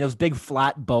know what you mean. Those big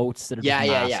flat boats that are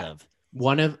massive. Yeah.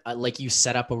 One of like you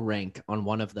set up a rink on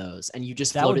one of those, and you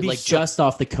just that floated like just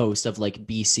off the coast of like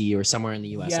BC or somewhere in the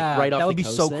US. Yeah, like right off that would the be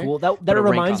coast so there. cool. That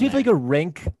reminds me of like a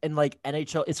rink in like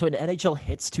NHL. So in NHL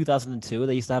Hits 2002,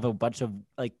 they used to have a bunch of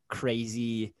like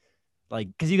crazy, like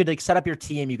because you could like set up your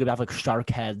team. You could have like shark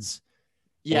heads.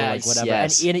 Yeah, like whatever.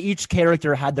 Yes. And each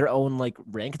character had their own like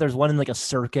rink. There's one in like a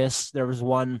circus. There was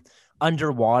one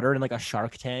underwater in like a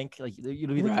shark tank. Like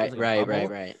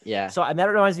right. Yeah. So that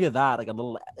reminds me of that, like a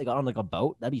little like on like a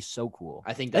boat. That'd be so cool.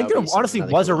 I think there honestly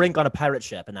was a rink on a pirate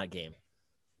ship in that game.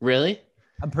 Really?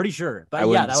 I'm pretty sure. But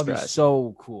yeah, that would be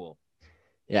so cool.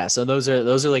 Yeah, so those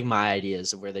are like my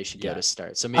ideas of where they should go to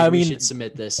start. So maybe we should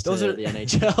submit this to the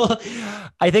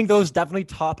NHL. I think those definitely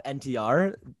top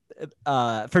NTR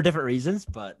for different reasons,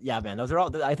 but yeah, man, those are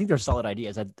all. I think they're solid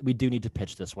ideas. We do need to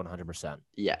pitch this 100%.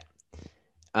 Yeah.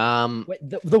 Wait,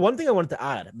 the one thing I wanted to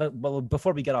add, but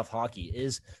before we get off hockey,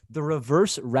 is the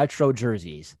reverse retro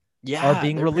jerseys. Are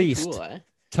being released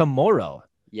tomorrow.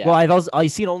 Yeah. Well,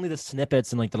 I've seen only the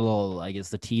snippets and like the little, I guess,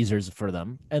 the teasers for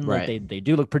them, and like they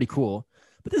do look pretty cool.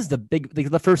 But this is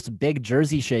the first big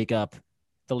jersey shakeup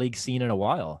the league's seen in a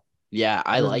while. Yeah,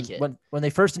 I like it. When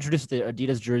they first introduced the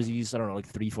Adidas jerseys, I don't know, like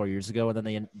 3-4 years ago, and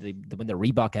then when the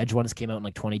Reebok Edge ones came out in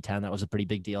like 2010, that was a pretty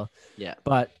big deal. Yeah.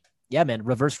 But yeah, man,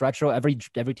 reverse retro. Every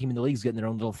team in the league is getting their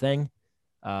own little thing.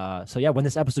 So yeah, when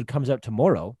this episode comes out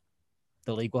tomorrow,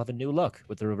 the league will have a new look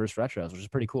with the reverse retros, which is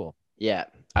pretty cool. Yeah,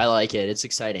 I like it. It's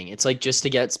exciting. It's like just to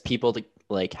get people to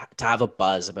to have a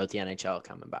buzz about the NHL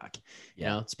coming back. You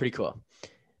know, it's pretty cool.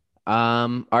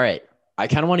 All right. I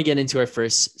kind of want to get into our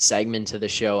first segment of the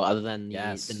show, other than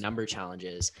the number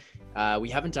challenges. We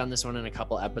haven't done this one in a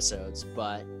couple episodes,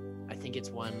 but I think it's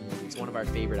one of our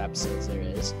favorite episodes there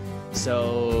is.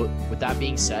 So with that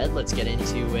being said, let's get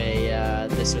into a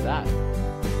this or that.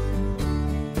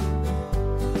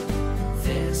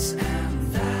 This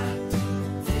and that,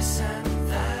 this and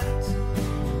that,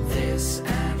 this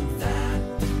and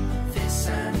that, this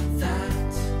and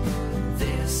that.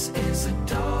 This is a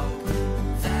dog,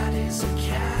 that is a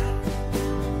cat.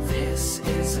 This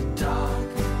is a dog,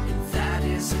 and that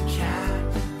is a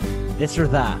cat. This or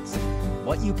that.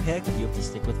 What you pick, you have to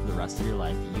stick with for the rest of your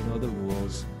life. You know the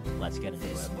rules. Let's get into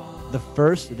it. The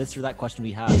first this or that question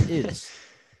we have is,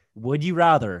 would you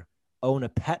rather own a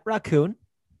pet raccoon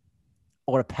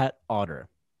or a pet otter?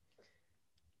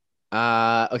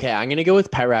 Okay, I'm going to go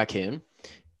with pet raccoon.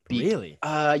 Really?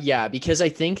 Yeah, because I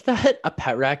think that a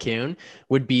pet raccoon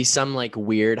would be some like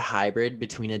weird hybrid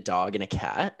between a dog and a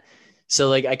cat. So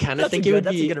like I kind of think it would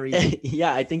be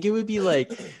yeah, I think it would be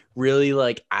like really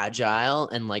like agile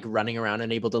and like running around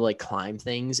and able to like climb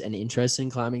things and interested in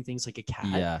climbing things like a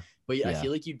cat. Yeah. But I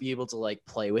feel like you'd be able to like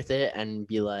play with it and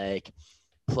be like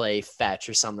play fetch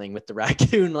or something with the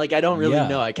raccoon. Like I don't really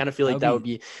know. I kind of feel like that would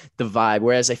be the vibe.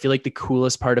 Whereas I feel like the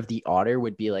coolest part of the otter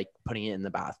would be like putting it in the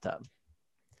bathtub.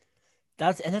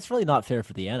 That's really not fair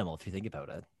for the animal if you think about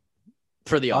it.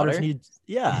 For the otter?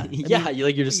 Yeah.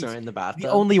 You're just throwing in the bathtub.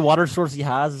 The only water source he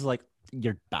has is like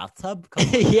your bathtub.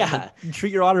 Yeah. Like,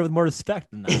 treat your otter with more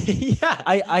respect than that. Yeah.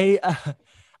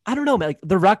 I don't know, man. Like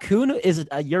the raccoon is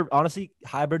you're honestly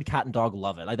hybrid cat and dog.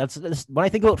 Love it. Like that's when I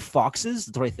think about foxes,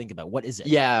 that's what I think about. What is it?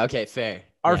 Yeah. Okay. Fair.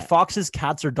 Are foxes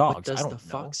cats or dogs? What does the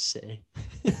fox say?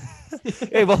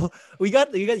 Hey, well, we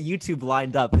got YouTube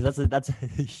lined up because that's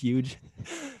a huge.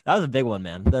 That was a big one,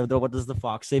 man. The what does the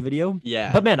fox say video?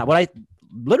 Yeah. But man,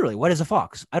 what is a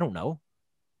fox? I don't know.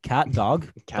 Cat,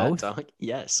 dog, cat, both? dog.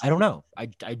 Yes. I don't know.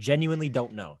 I genuinely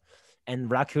don't know. And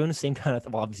raccoon, same kind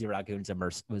of. Well, obviously, raccoon's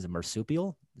was a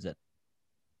marsupial. Is it?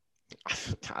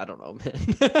 I don't know,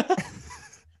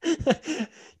 man.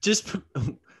 Just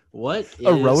what is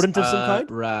a rodent of some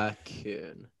kind?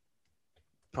 Raccoon.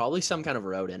 Probably some kind of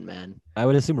rodent, man. I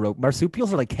would assume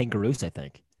marsupials are like kangaroos, I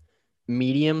think.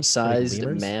 Medium-sized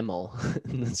mammal.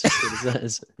 That's just what it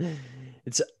says.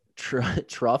 It's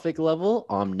trophic level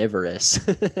omnivorous.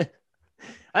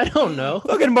 I don't know.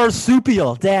 Fucking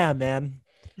marsupial. Damn, man.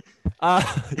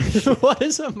 What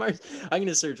is a I'm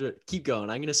gonna search it. Keep going.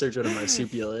 I'm gonna search what a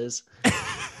marsupial is.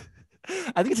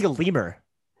 I think it's like a lemur.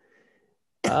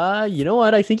 You know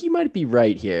what? I think you might be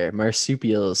right here.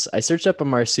 Marsupials. I searched up a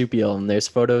marsupial and there's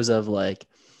photos of like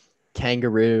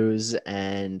kangaroos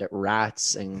and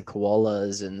rats and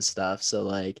koalas and stuff. So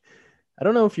like, I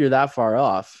don't know if you're that far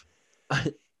off.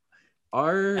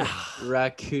 Are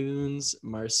raccoons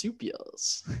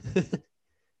marsupials?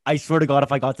 I swear to God,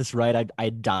 if I got this right,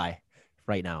 I'd die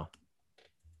right now.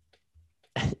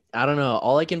 I don't know.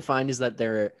 All I can find is that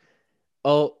they're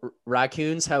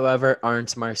raccoons, however,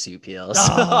 aren't marsupials.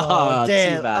 Oh,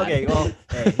 damn. Too bad. Okay, well,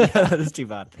 hey, that's too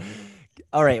bad.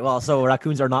 All right, well, so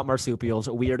raccoons are not marsupials.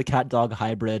 Weird cat-dog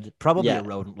hybrid, probably a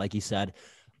rodent, like you said.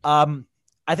 I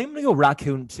think I'm gonna go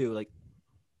raccoon too. Like,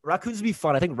 raccoons would be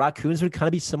fun. I think raccoons would kind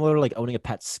of be similar to like owning a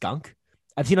pet skunk.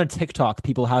 I've seen on TikTok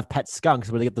people have pet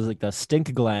skunks where they get those like the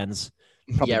stink glands.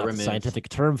 Probably not the scientific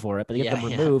term for it, but they get them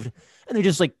removed and they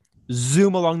just like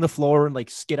zoom along the floor and like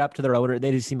skid up to their owner.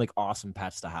 They just seem like awesome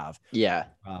pets to have. Yeah.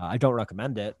 I don't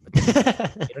recommend it. But I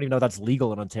don't even know if that's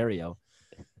legal in Ontario.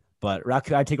 But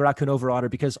raccoon, I take raccoon over otter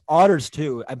because otters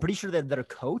too, I'm pretty sure that their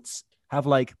coats have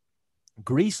like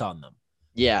grease on them.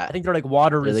 Yeah. I think they're like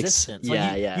water resistant.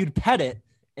 Like, you'd pet it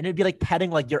and it'd be like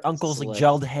petting like your uncle's like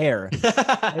gelled hair.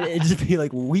 It'd just be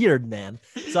like weird, man.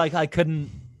 So I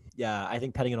couldn't. Yeah, I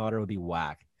think petting an otter would be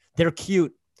whack. They're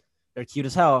cute. They're cute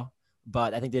as hell.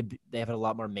 But I think they have a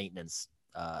lot more maintenance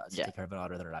to take care of an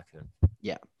otter than a raccoon.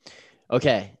 Yeah.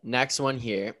 Okay. Next one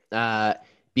here.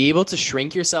 Be able to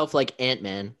shrink yourself like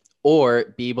Ant-Man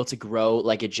or be able to grow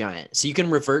like a giant. So you can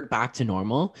revert back to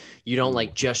normal. You don't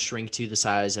like just shrink to the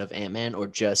size of Ant-Man or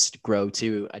just grow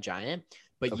to a giant.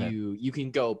 But you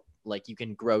can go like you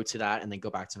can grow to that and then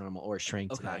go back to normal or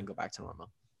shrink to that and go back to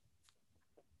normal.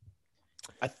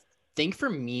 I think for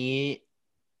me,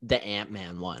 the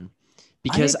Ant-Man one.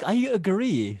 Because I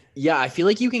agree. Yeah, I feel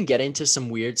like you can get into some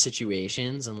weird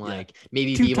situations and like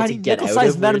maybe be able to get out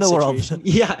of men in the world.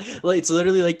 Yeah, like it's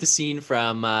literally like the scene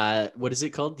from what is it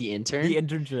called? The Intern. The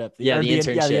Internship. The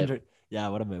Internship. Yeah,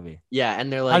 what a movie. Yeah,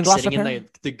 and they're like sitting in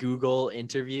the Google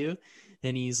interview,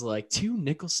 and he's like, 2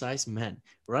 nickel-sized men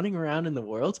running around in the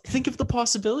world. Think of the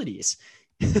possibilities.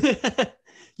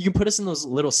 You can put us in those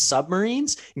little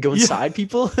submarines and go inside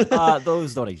people.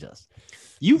 Those don't exist.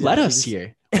 You let us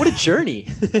here. What a journey.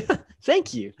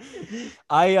 Thank you.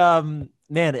 Man,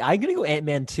 I'm gonna go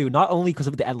Ant-Man too. Not only because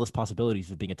of the endless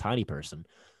possibilities of being a tiny person,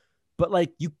 but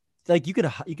you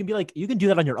can do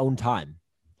that on your own time.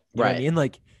 You know what I mean?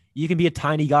 Like, you can be a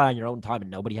tiny guy on your own time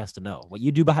and nobody has to know. What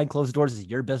you do behind closed doors is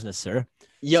your business, sir.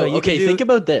 Think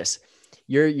about this.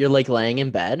 You're like laying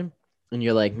in bed and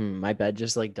you're like, my bed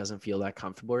just like doesn't feel that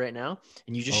comfortable right now.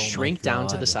 And you just shrink down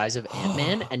to the size of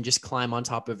Ant-Man and just climb on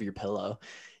top of your pillow.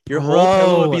 Your whole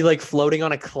pillow would be like floating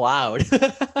on a cloud.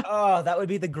 Oh, that would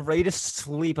be the greatest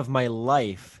sleep of my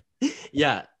life.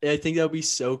 Yeah, I think that would be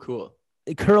so cool.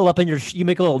 Curl up in you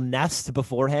make a little nest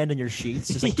beforehand in your sheets,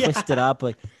 just like twist it up,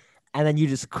 like, and then you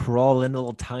just crawl in, a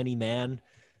little tiny man.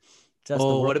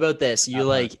 What about this?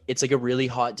 It's like a really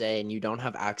hot day and you don't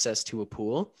have access to a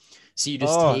pool, so you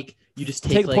just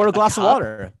pour a glass of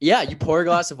water. Yeah, you pour a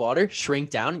glass of water, shrink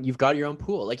down, you've got your own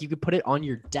pool. Like, you could put it on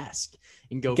your desk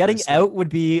and go. Getting out would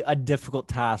be a difficult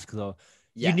task though.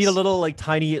 Yes. You need a little like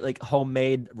tiny like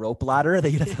homemade rope ladder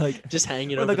that you have to like just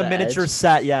hang it over like a miniature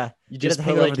set. Yeah, you just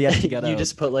hang it over the edge to get out. You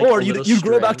just put like, or you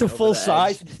grow back to full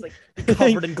size, and just like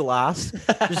covered in glass,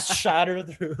 just shatter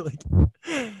through. Like,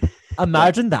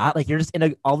 imagine that. Like, you're just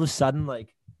all of a sudden,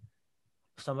 like,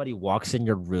 somebody walks in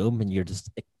your room and you're just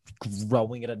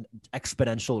growing at an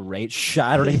exponential rate,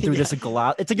 shattering through this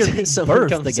glass. It's like your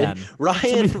birth again.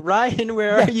 Ryan,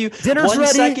 where are you? Dinner's 1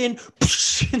 ready. Second.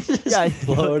 Yeah,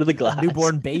 blow to the glass.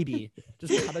 Newborn baby,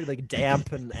 just kind of like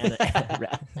damp and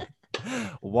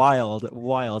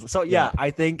wild. So yeah,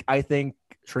 I think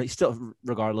still,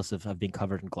 regardless of being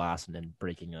covered in glass and then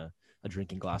breaking a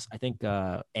drinking glass, I think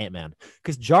Ant-Man,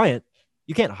 because giant,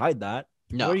 you can't hide that.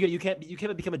 No, you can't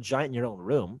become a giant in your own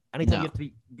room. Anytime you have to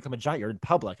become a giant, you're in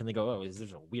public, and they go, "Oh,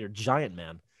 there's a weird giant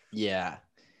man." Yeah.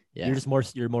 You're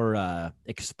more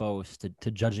exposed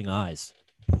to judging eyes.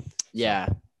 Yeah,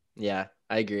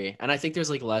 I agree, and I think there's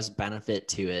like less benefit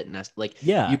to it, and that's like,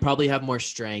 you probably have more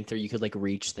strength, or you could like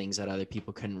reach things that other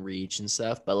people couldn't reach and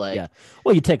stuff. But like,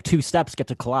 well, you take 2 steps, get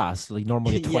to class, like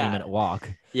normally a 20-minute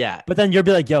walk. Yeah, but then you'll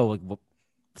be like, "Yo, like, what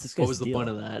was the point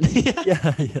of that?"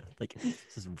 yeah. Like,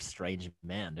 this is a strange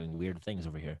man doing weird things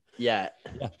over here. Yeah.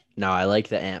 No, I like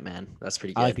the Ant-Man. That's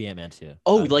pretty good. I like the Ant-Man too.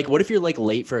 Oh, like, what if you're like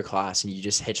late for a class and you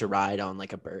just hitch a ride on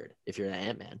like a bird? If you're an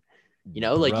Ant-Man,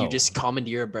 like, you just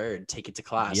commandeer a bird, take it to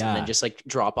class, and then just like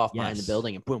drop off behind the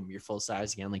building, and boom, you're full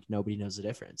size again. Like, nobody knows the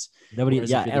difference. Nobody. And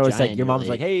it was like your mom's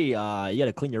like, "Hey, you got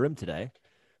to clean your room today."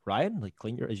 Ryan, like,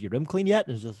 is your room clean yet?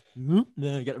 And it's just,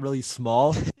 get really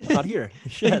small. Not here.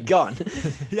 Shit. Gone.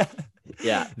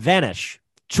 Yeah. Vanish.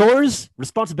 Chores,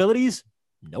 responsibilities.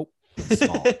 Nope.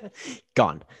 Small.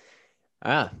 Gone.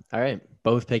 All right.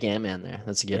 Both pick Ant-Man there.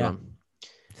 That's a good one.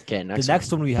 Okay. The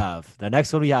next one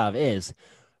we have is,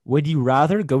 would you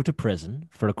rather go to prison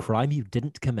for a crime you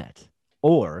didn't commit,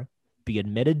 or be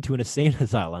admitted to an insane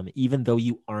asylum even though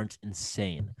you aren't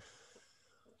insane?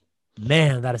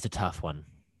 Man, that is a tough one.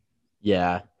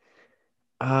 Yeah.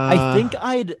 I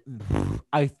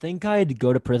think I'd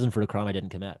go to prison for a crime I didn't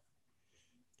commit.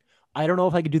 I don't know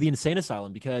if I could do the insane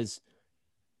asylum, because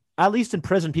at least in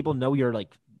prison, people know you're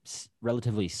like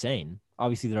relatively sane.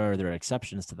 Obviously, there are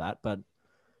exceptions to that, but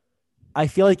I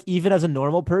feel like even as a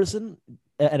normal person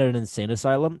at an insane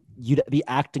asylum, you'd be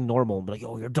acting normal and be like,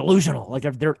 "Oh, you're delusional." Like,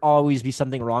 there'd always be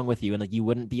something wrong with you, and like you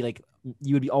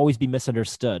would always be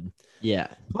misunderstood. Yeah.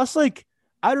 Plus, like,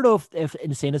 I don't know if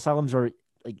insane asylums are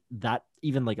like that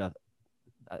even like a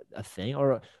thing,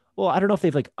 or I don't know if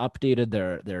they've like updated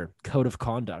their code of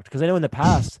conduct, because I know in the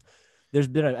past there's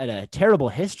been a terrible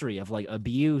history of like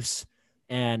abuse,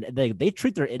 and they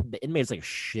treat their inmates like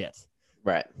shit.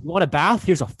 Right. You want a bath?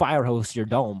 Here's a fire hose to your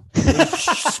dome.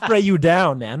 Spray you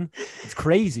down, man. It's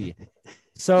crazy.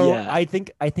 So I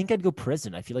think I'd go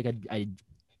prison. I feel like I'd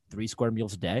 3 square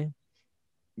meals a day.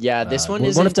 Yeah, this one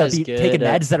isn't as good. Taking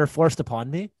meds that are forced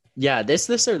upon me. Yeah, this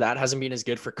or that hasn't been as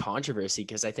good for controversy,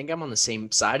 because I think I'm on the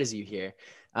same side as you here.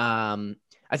 I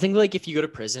think like if you go to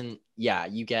prison, you're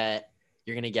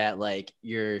gonna get like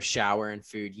your shower and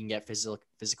food. You can get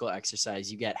physical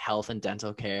exercise. You get health and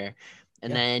dental care.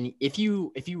 And then if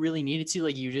you really needed to,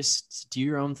 like, you just do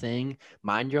your own thing,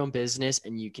 mind your own business,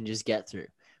 and you can just get through.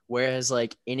 Whereas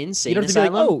like in insane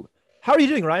asylum, like, "Oh, how are you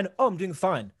doing, Ryan?" "Oh, I'm doing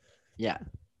fine." Yeah.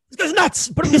 "This guy's nuts."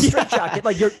 Put him in a straitjacket.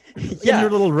 Like, you're in your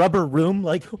little rubber room.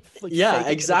 Like yeah,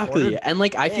 exactly. And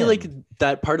like, I feel like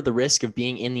that part of the risk of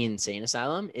being in the insane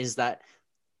asylum is that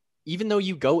even though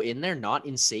you go in there not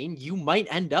insane, you might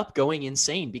end up going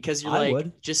insane, because you're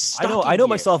just stuck. I know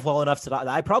myself well enough to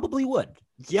I probably would.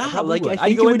 Yeah, I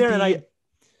think go in there and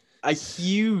a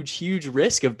huge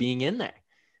risk of being in there.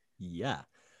 Yeah.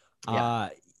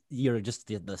 You're just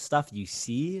the stuff you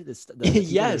see, the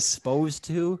yes, you're exposed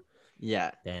to.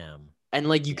 Yeah. Damn. And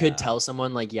like you could tell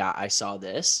someone like, yeah, I saw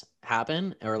this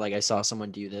happen, or like I saw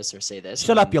someone do this or say this.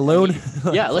 Shut up, you loon.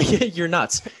 Yeah, like you're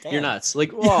nuts. Damn. You're nuts.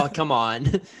 Like, oh, come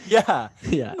on. Yeah.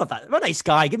 I'm a nice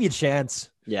guy. Give me a chance.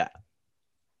 Yeah.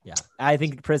 Yeah. I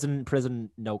think prison,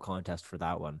 no contest for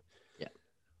that one. Yeah.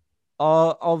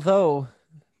 Although,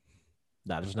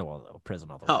 there's no although. Prison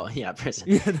all the way. Oh, yeah, prison.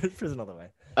 Yeah, prison all the way.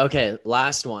 Okay,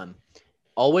 last one.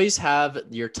 Always have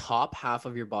your top half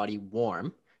of your body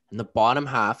warm and the bottom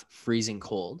half freezing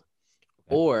cold,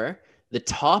 or the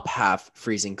top half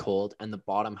freezing cold and the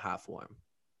bottom half warm.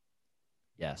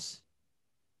 Yes.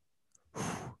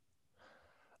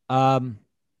 Top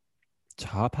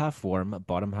half warm,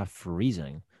 bottom half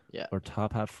freezing. Yeah. Or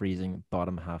top half freezing,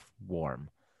 bottom half warm.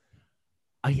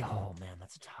 Oh man,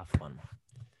 that's a tough one.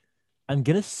 I'm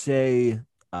gonna say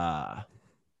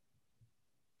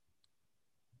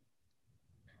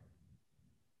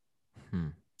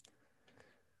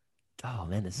Oh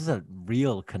man, this is a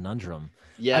real conundrum.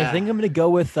 Yeah. I think I'm gonna go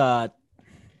with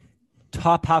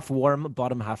top half warm,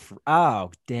 bottom half. Oh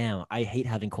damn, I hate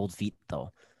having cold feet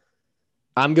though.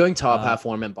 I'm going top half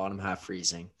warm and bottom half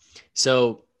freezing.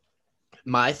 So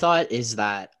my thought is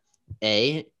that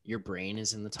your brain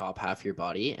is in the top half of your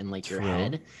body and like your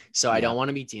head. So I don't want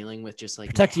to be dealing with just like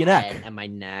protect your neck and my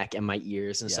neck and my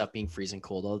ears and stuff being freezing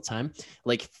cold all the time.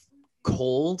 Like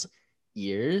cold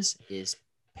ears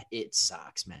it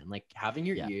sucks, man. Like having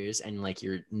your ears and like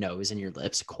your nose and your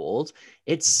lips cold,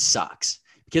 it sucks.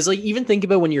 Because like even think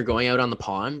about when you're going out on the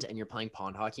pond and you're playing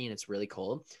pond hockey and it's really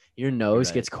cold, your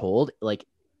nose gets cold. Like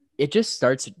you just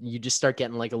start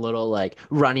getting like a little like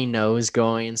runny nose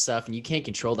going and stuff, and you can't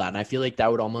control that. And I feel like that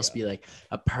would almost be like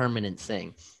a permanent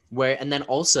thing and then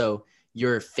also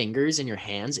your fingers and your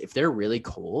hands, if they're really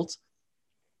cold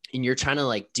and you're trying to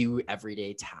like do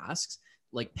everyday tasks,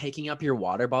 like picking up your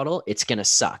water bottle, it's going to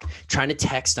suck. Trying to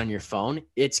text on your phone,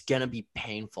 it's going to be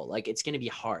painful. Like it's going to be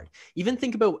hard. Even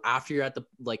think about after you're at the,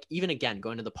 like, even again,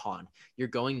 going to the pond, you're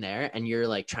going there and you're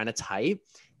like trying to type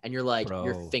and you're like,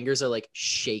 your fingers are like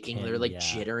shaking. They're like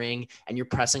jittering and you're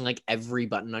pressing like every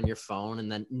button on your phone.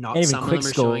 And then some of them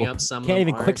are showing up. Some can't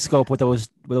even quick scope with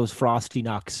those frosty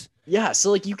knocks. Yeah.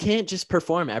 So like you can't just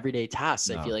perform everyday tasks.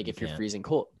 I feel like if you're freezing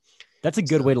cold. That's a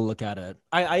good way to look at it.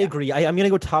 I agree. I'm going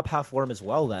to go top half warm as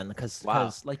well then, because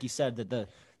like you said, the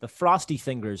frosty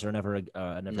fingers are never a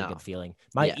good feeling.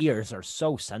 My ears are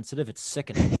so sensitive, it's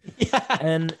sickening.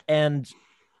 And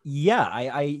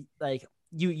I like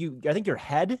you. I think your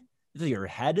head,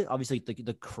 obviously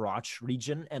the crotch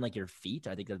region and like your feet.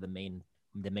 I think they're the main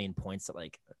points that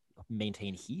like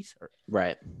maintain heat.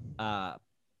 Right.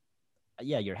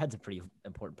 Your head's a pretty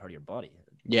important part of your body.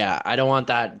 Yeah, I don't want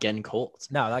that getting cold.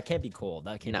 No, that can't be cold.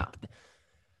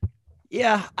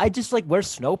 Yeah, I just like wear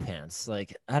snow pants.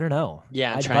 Like I don't know.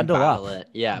 Yeah, try and battle it.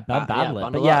 Yeah, battle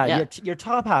it. But your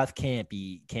top half can't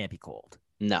be cold.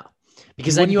 No,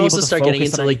 because then you also start getting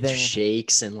into like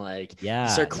shakes and like you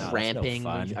start cramping.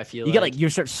 No I feel you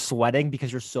start sweating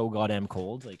because you're so goddamn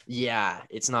cold. Like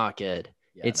it's not good.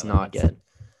 It's not good.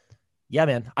 Yeah,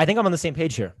 man. I think I'm on the same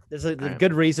page here. There's a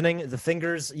good reasoning. The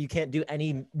fingers, you can't do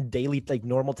any daily, like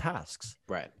normal tasks.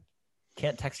 Right.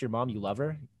 Can't text your mom you love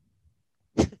her.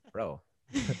 Bro.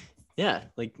 Yeah.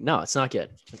 Like, no, it's not good.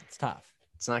 It's tough.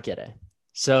 It's not good.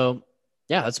 So,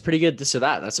 yeah, that's pretty good. So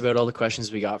that's about all the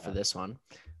questions we got for this one.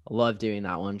 I love doing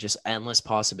that one. Just endless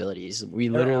possibilities. We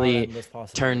literally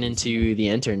turned into the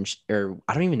intern, or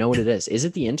I don't even know what it is. Is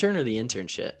it the intern or the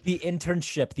internship? The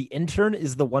internship. The intern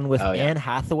is the one with Anne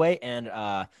Hathaway and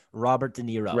Robert De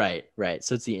Niro. Right.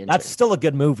 So it's the intern. That's still a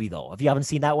good movie, though. If you haven't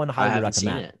seen that one, highly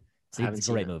recommend it. It's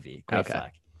a great movie. Great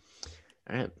flag.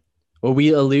 All right. Well,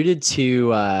 we alluded to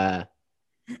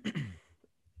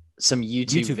some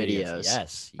YouTube videos.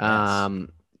 Yes.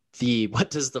 The What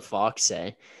Does the Fox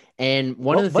Say? And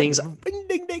one of the things, ding,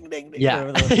 ding, ding, ding,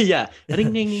 yeah,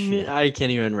 ding, ding, ding, I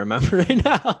can't even remember right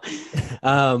now.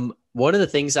 One of the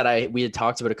things that we had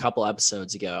talked about a couple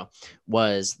episodes ago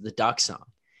was the duck song,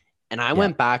 and I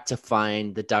went back to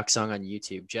find the duck song on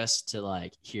YouTube just to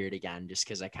like hear it again, just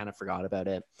because I kind of forgot about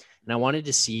it, and I wanted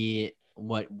to see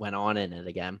what went on in it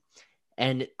again.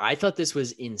 And I thought this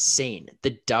was insane.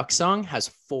 The duck song has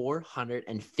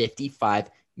 455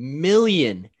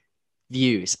 million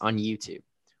views on YouTube.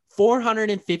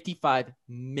 455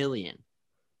 million.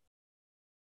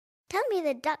 Tell me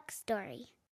the duck story.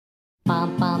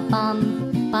 Bum, bum,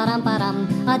 bum, ba-dum,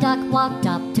 ba-dum. A duck walked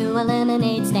up to a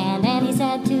lemonade stand and he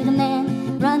said to the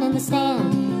man, run in the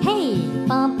stand, hey,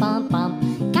 bum, bum,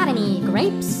 bum, got any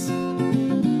grapes?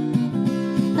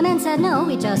 The The man said, no,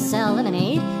 we just sell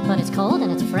lemonade, but it's cold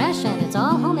and it's fresh and it's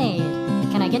all homemade.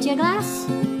 Can I get you a glass?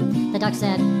 The duck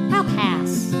said, I'll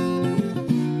pass.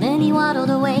 Then he waddled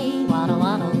away, waddle,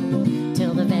 waddle,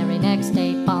 till the very next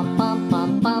day, bum, bum,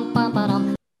 bum, bum, bum,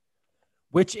 bum.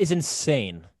 Which is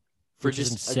insane. For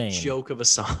just a joke of a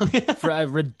song. For a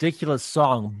ridiculous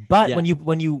song. But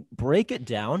when you break it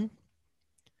down,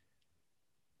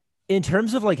 in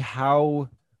terms of like how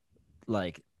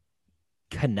like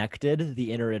connected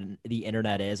the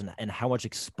internet is and how much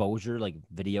exposure like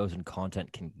videos and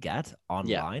content can get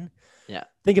online. Yeah.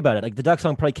 Think about it. Like the duck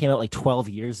song probably came out like 12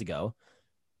 years ago.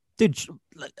 Dude,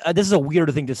 this is a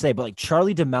weird thing to say, but like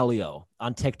Charli D'Amelio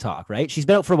on TikTok, right? She's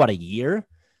been out for what, a year?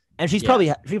 And she probably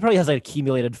has like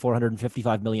accumulated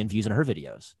 455 million views on her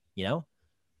videos, you know?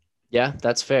 Yeah,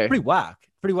 that's fair. Pretty whack.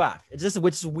 It's just,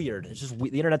 which is weird. It's just the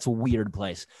internet's a weird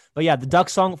place. But yeah, the duck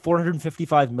song,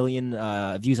 455 million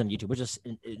views on YouTube, which is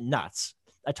nuts.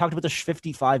 I talked about the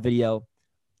 55 video.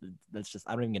 That's just,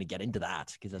 I'm not even going to get into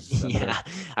that because that's just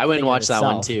I wouldn't watch that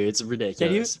one too. It's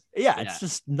ridiculous. Yeah, it's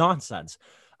just nonsense.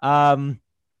 But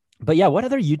yeah, what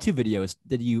other YouTube videos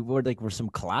were some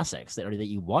classics that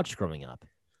you watched growing up?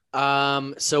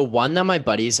 So one that my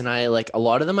buddies and I like, a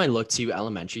lot of them I look to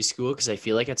elementary school because I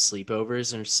feel like at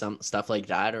sleepovers or some stuff like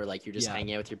that, or like you're just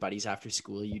hanging out with your buddies after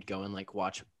school, you'd go and like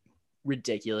watch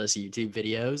ridiculous YouTube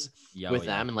videos with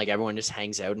them, and like everyone just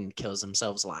hangs out and kills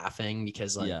themselves laughing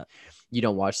because like you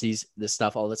don't watch this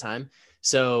stuff all the time.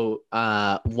 So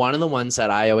one of the ones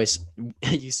that I always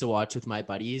used to watch with my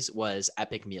buddies was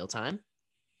Epic Mealtime,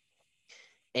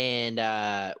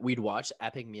 and we'd watch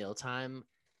Epic Mealtime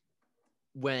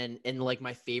and like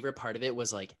my favorite part of it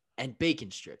was like, and bacon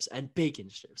strips and bacon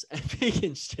strips and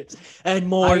bacon strips and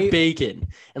more bacon,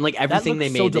 and like everything they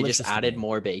made, they just added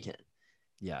more bacon.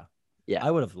 Yeah. I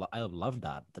would have loved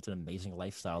that. That's an amazing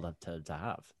lifestyle to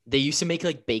have. They used to make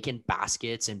like bacon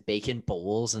baskets and bacon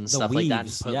bowls and stuff like that.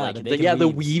 And put, the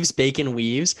weaves, bacon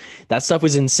weaves. That stuff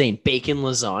was insane. Bacon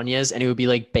lasagnas, and it would be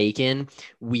like bacon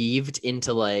weaved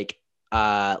into like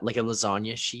a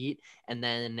lasagna sheet, and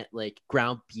then like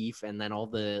ground beef, and then all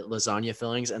the lasagna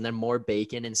fillings, and then more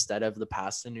bacon instead of the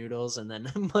pasta noodles, and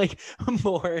then like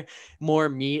more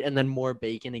meat, and then more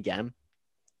bacon again.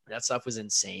 That stuff was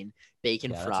insane.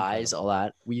 Bacon fries, all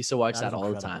that. We used to watch that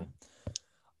all the time.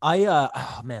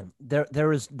 There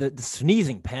was the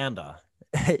sneezing panda.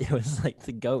 It was like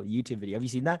the GOAT YouTube video. Have you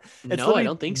seen that? No, I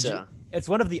don't think so. It's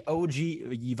one of the OG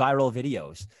viral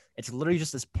videos. It's literally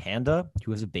just this panda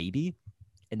who has a baby,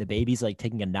 and the baby's like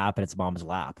taking a nap in its mom's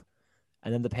lap,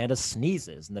 and then the panda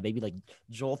sneezes, and the baby like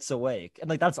jolts awake, and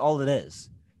like that's all it is.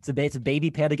 It's a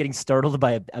baby panda getting startled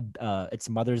by its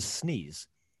mother's sneeze.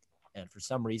 And for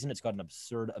some reason, it's got an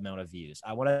absurd amount of views.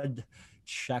 I want to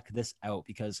check this out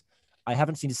because I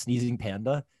haven't seen a sneezing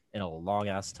panda in a long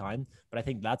ass time. But I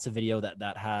think that's a video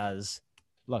that has,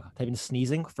 look, type in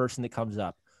sneezing, first thing that comes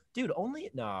up. Dude,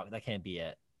 no, that can't be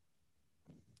it.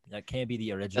 That can't be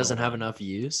the original. Doesn't have enough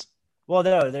views? Well,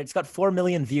 no, it's got 4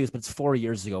 million views, but it's 4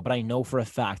 years ago. But I know for a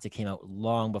fact it came out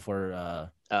long before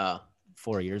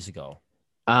 4 years ago.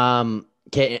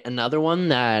 Okay, another one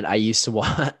that I used to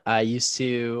watch,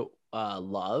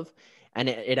 love, and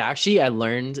it actually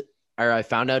I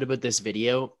found out about this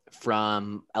video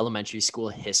from elementary school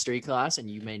history class, and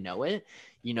you may know it.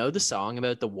 You know the song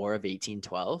about the War of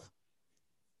 1812?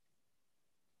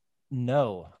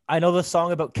 No, I know the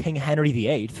song about King Henry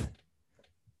VIII.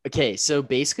 Okay, so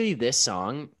basically this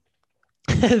song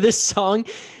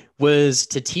was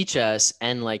to teach us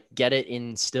and like get it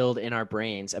instilled in our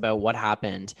brains about what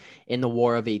happened in the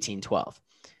War of 1812.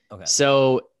 Okay.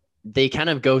 So they kind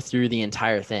of go through the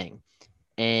entire thing,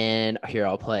 and here,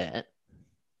 I'll play it.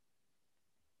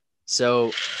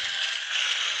 So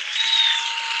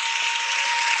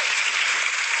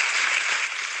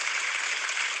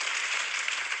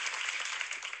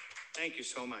thank you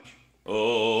so much. Oh,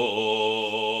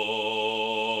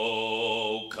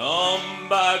 come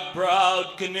back,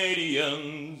 proud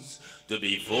Canadians, to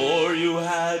before you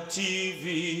had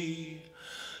TV.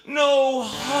 No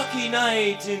hockey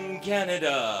night in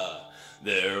Canada.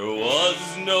 There was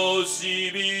no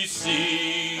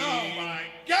CBC. Oh my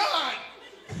God!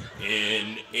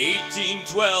 In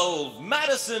 1812,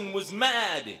 Madison was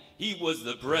mad. He was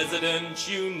the president,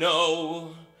 you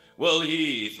know. Well,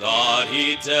 he thought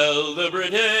he'd tell the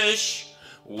British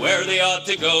where they ought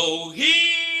to go.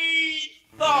 He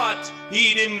thought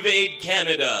he'd invade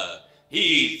Canada.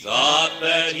 He thought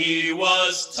that he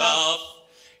was tough.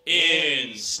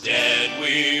 Instead,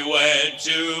 we went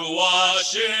to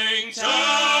Washington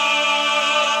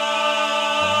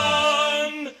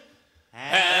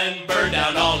and burned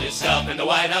down all his this stuff in the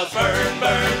White House burned,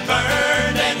 burned,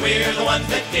 burned, and we're the ones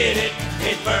that did it.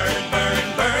 It burned,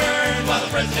 burned, burned, while the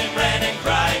president ran and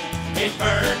cried. It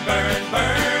burned, burned,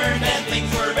 burned, and things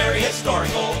were very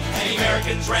historical. And the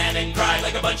Americans ran and cried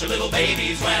like a bunch of little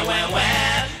babies, wah, wah,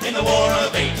 wah, in the War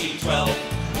of 1812.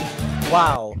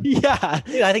 Wow. Yeah.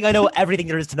 Dude, I think I know everything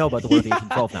there is to know about the War of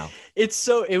 1812 now.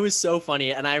 It was so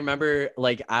funny. And I remember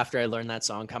like after I learned that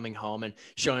song, coming home and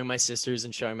showing my sisters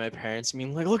and showing my parents,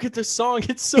 being like, look at this song.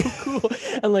 It's so cool.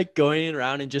 And like going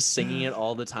around and just singing it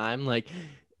all the time. Like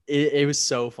it was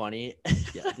so funny.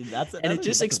 Yeah, dude, and it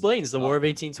just explains the War of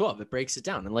 1812. It breaks it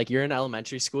down. And like you're in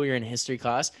elementary school, you're in history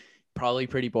class, probably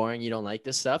pretty boring. You don't like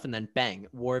this stuff. And then bang,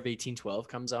 War of 1812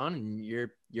 comes on and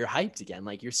you're hyped again.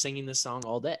 Like you're singing this song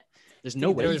all day. There's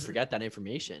no way you forget that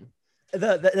information.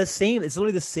 The same, it's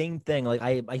literally the same thing.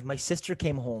 Like my sister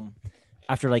came home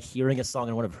after like hearing a song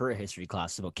in one of her history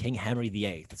classes about King Henry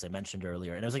VIII, as I mentioned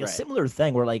earlier. And it was like a similar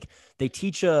thing where like they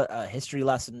teach a history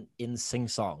lesson in sing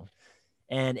song.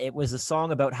 And it was a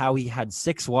song about how he had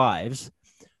 6 wives.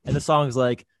 And the song's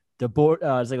like,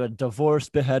 it's like a divorce,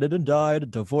 beheaded and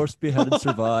died, divorce, beheaded,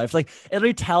 survived. Like it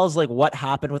literally tells like what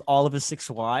happened with all of his 6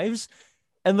 wives.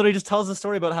 And then he just tells the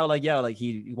story about how, like, yeah, like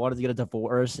he wanted to get a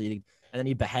divorce, and then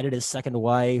he beheaded his 2nd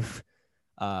wife.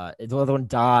 The other one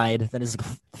died. Then his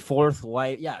 4th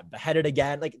wife, beheaded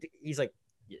again. Like he's like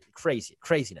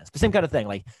craziness. But same kind of thing.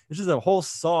 Like it's just a whole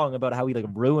song about how he like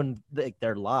ruined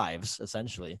their lives,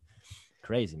 essentially.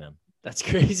 Crazy, man. That's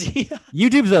crazy.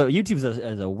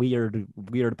 YouTube's a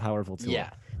weird, powerful tool. Yeah.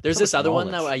 There's this other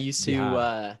one that I used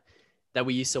to. That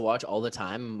we used to watch all the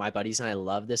time. My buddies and I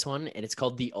love this one, and it's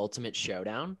called The Ultimate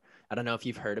Showdown. I don't know if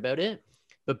you've heard about it,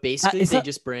 but basically they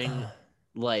just bring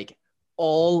like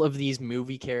all of these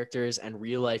movie characters and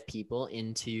real life people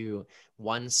into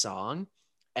one song,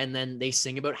 and then they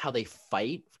sing about how they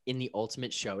fight in the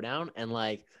ultimate showdown, and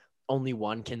like only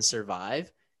one can survive.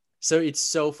 So it's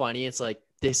so funny. It's like,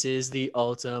 this is the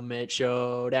ultimate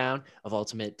showdown of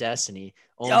ultimate destiny.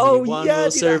 Only one will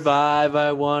survive.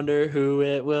 I wonder who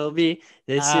it will be.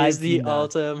 This is the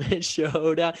ultimate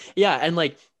showdown. Yeah, and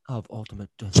like of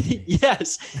ultimate destiny.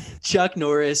 Yes, Chuck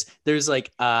Norris. There's like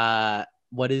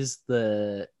what's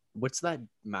that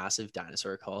massive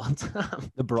dinosaur called?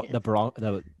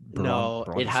 No,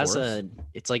 it has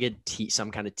it's like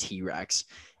some kind of T-Rex.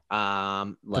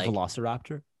 Like the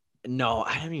Velociraptor. No,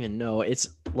 I don't even know. It's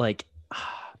like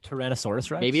Tyrannosaurus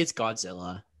Rex. Maybe it's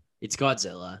Godzilla. It's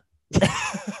Godzilla.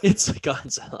 It's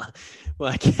Godzilla.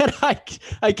 Well, I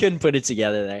couldn't put it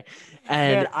together there.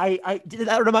 And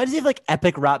that reminds me of like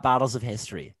epic rap battles of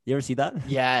history. You ever see that?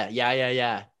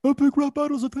 Yeah. Epic rap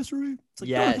battles of history. It's like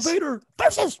Darth Vader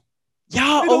versus.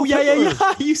 Yeah. Oh yeah.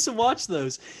 I used to watch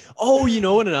those. Oh, you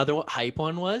know what another hype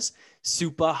one was?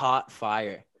 Super Hot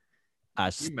Fire. You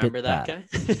remember that guy?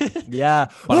 Yeah.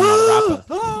 But I'm not a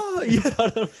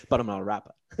rapper. But I'm not a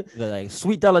rapper. Like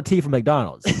sweet Della tea from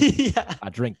McDonald's. Yeah. I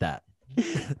drink that.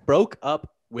 Broke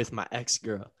up with my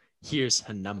ex-girl. Here's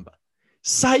her number.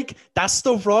 Psych, that's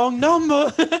the wrong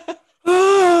number.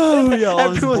 Oh, yeah,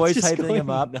 all his boys hyping him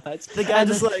up. Nuts. The guy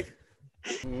just like,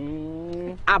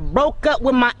 I broke up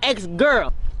with my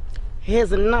ex-girl.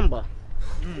 Here's a number.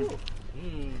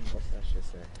 What's that shit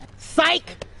say?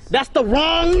 Psych, that's the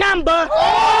wrong number.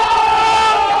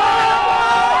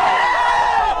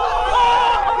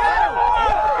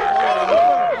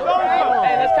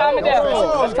 Hey, let's calm it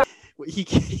down.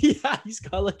 He's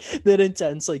got like that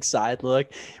intense like side look.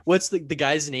 What's the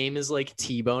guy's name is like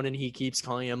T-Bone, and he keeps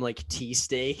calling him like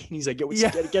T-Steak. And he's like, yo, you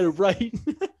gotta get it right.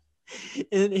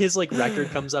 And his like record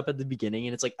comes up at the beginning,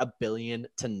 and it's like 1 billion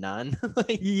to none.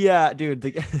 Like, yeah, dude.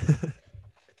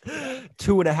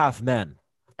 2.5 Men.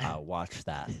 Watch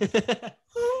that.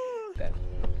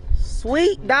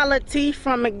 Sweet dollar tea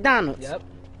from McDonald's. Yep.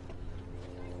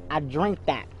 I drink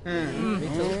that. Me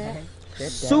too.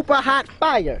 Super hot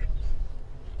fire.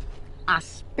 I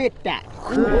spit that.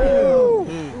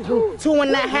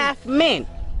 2.5 Men.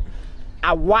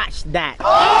 I watch that.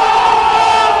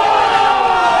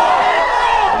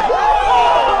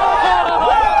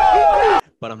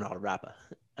 But I'm not a rapper.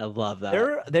 I love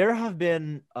that. There have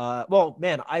been well,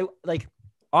 man, I like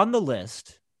on the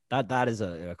list that is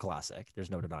a classic.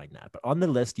 There's no denying that. But on the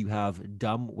list you have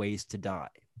Dumb Ways to Die.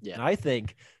 Yeah. And I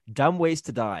think Dumb Ways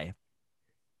to Die,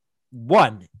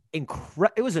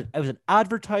 it was an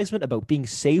advertisement about being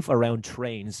safe around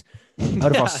trains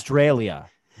out of Australia.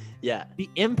 Yeah. The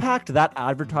impact that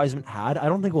advertisement had, I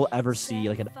don't think we'll ever see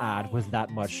like an ad with that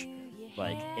much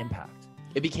like impact.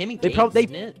 It became a game,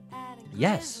 didn't it?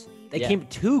 Yes. They came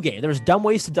 2 games. There was Dumb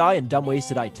Ways to Die and Dumb Ways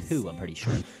to Die 2, I'm pretty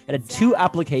sure. It had 2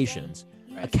 applications,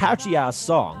 a catchy ass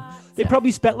song. They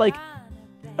probably spent like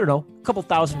I don't know, a couple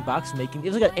 $1,000 making.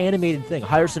 It was like an animated thing.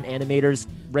 Hire some animators,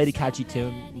 write a catchy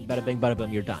tune, bada bing, bada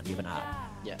boom, you're done. You have an ad.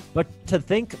 Yeah. But to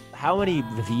think how many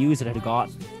views it had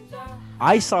gotten,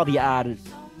 I saw the ad,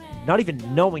 not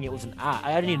even knowing it was an ad.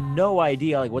 I had no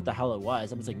idea like what the hell it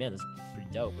was. I was like, man, this is pretty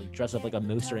dope. Like dress up like a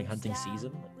moose during hunting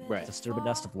season, right? Disturb a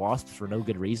nest of wasps for no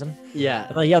good reason. Yeah.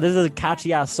 I'm like, yeah, this is a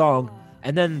catchy ass song.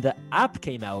 And then the app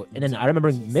came out, and then I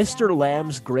remember Mr.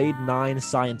 Lamb's grade 9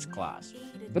 science class.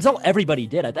 That's all everybody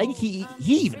did. I think he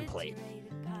even played.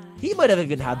 He might have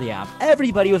even had the app.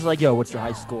 Everybody was like, yo, what's your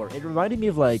high score? It reminded me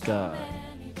of like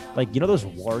you know those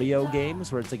Wario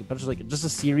games where it's like a bunch of like just a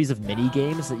series of mini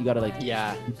games that you gotta like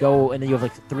go, and then you have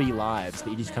like 3 lives, but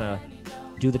you just kind of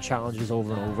do the challenges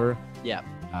over and over. Yeah.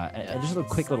 And just little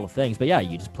quick little things. But yeah,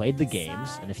 you just played the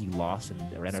games, and if you lost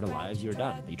and ran out of lives, you were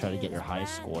done. You try to get your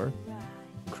highest score.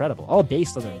 Incredible. All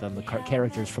based on the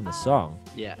characters from the song.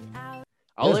 Yeah.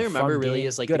 All I remember really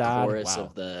is like the chorus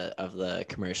of the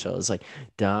commercial. It's like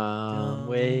dumb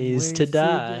ways to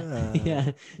die.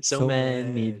 Yeah. So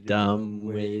many dumb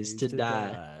ways to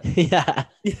die. Yeah.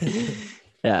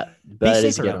 Yeah. But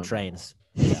it's good on trains.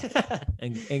 Yeah.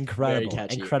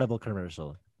 Incredible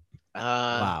commercial.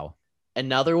 Wow.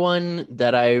 Another one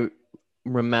that I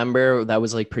remember that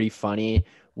was like pretty funny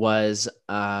was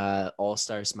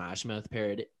All-Star Smash Mouth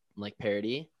parody.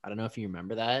 I don't know if you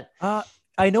remember that.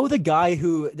 I know the guy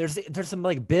who there's some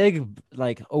like big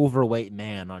like overweight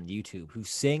man on YouTube who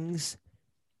sings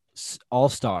All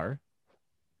Star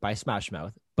by Smash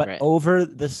Mouth, but over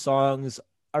the songs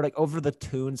are like over the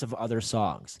tunes of other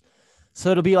songs.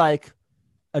 So it'll be like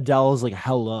Adele's like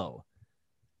Hello,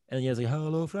 and he has like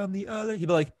Hello from the other. He'll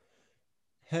be like,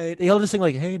 hey, he'll just sing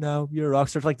like, hey now you're a rock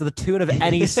star, like to the tune of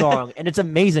any song, and it's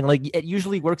amazing. Like it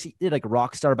usually works. He did like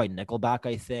Rockstar by Nickelback,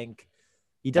 I think.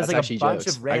 He does like a bunch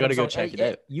of random. I gotta go check it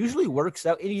out. Usually works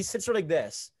out, and he sits there like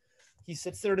this. He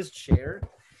sits there at his chair,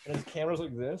 and his camera's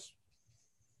like this,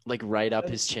 like right up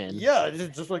his chin. Yeah,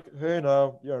 just like, hey,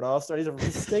 now you're an all-star. He's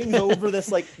staying over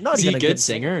this like. Not Is even he a good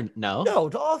singer? No,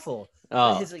 it's awful.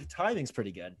 Oh, his like timing's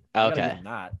pretty good. Okay,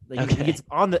 not like he gets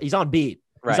on he's on beat.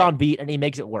 Right. He's on beat, and he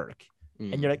makes it work.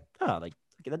 And you're like, oh, like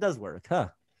okay, that does work, huh?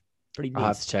 Pretty neat. I'll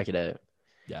have to check it out.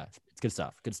 Yeah, it's good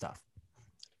stuff. Good stuff.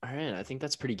 All right, I think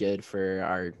that's pretty good for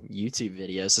our YouTube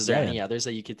videos. Is there any others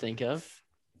that you could think of?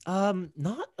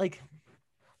 Not like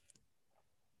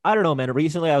I don't know, man.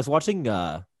 Recently, I was watching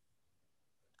like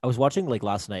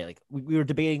last night. Like we were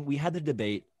debating. We had the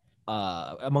debate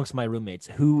amongst my roommates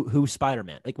who's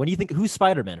Spider-Man. Like, when do you think who's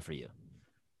Spider-Man for you?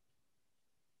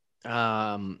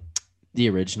 The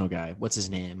original guy. What's his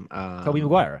name? Tobey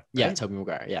Maguire. Yeah, right? Tobey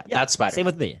Maguire. Yeah, that's Spider-Man. Same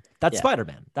with me. That's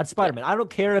Spider-Man. That's Spider-Man. I don't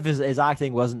care if his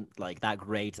acting wasn't like that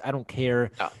great. I don't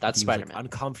care. No, that's Spider-Man. Like,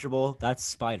 uncomfortable. That's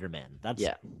Spider-Man. That's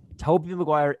Tobey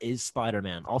Maguire is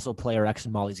Spider-Man. Also Player X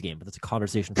in Molly's Game, but that's a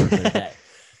conversation for another day.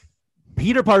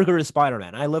 Peter Parker is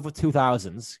Spider-Man. I live with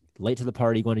 2000s, late to the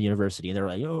party, going to university, and they're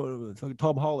like, "Oh,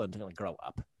 Tom Holland." And I'm like, grow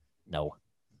up. No.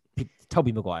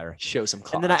 Tobey Maguire. Show some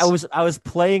class. And then I was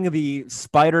playing the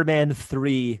Spider-Man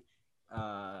 3,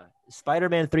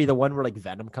 the one where like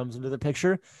Venom comes into the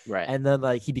picture, right? And then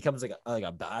like he becomes like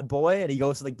a bad boy, and he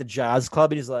goes to like the jazz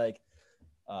club, and he's like,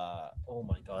 oh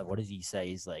my god, what does he say?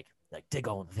 He's like dig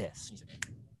on this. He's like,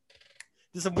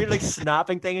 just some weird like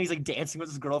snapping thing, and he's like dancing with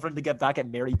his girlfriend to get back at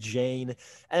Mary Jane, and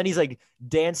then he's like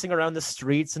dancing around the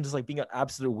streets and just like being an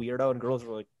absolute weirdo, and girls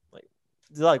are like.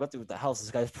 They're like, what the hell is this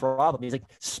guy's problem? He's like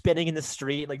spinning in the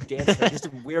street, like dancing, like, just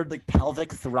a weird like pelvic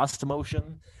thrust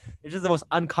motion. It's just the most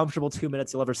uncomfortable 2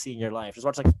 minutes you'll ever see in your life. Just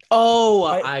watch like,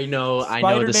 I know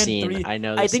the scene. 3. I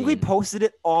know. I think we posted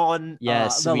it on the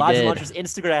Lads and Lunches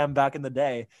Instagram back in the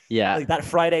day. Yeah, like that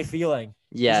Friday feeling.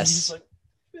 Yes. Like,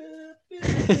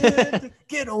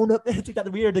 get on up. It's like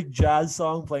that weird like jazz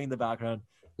song playing in the background.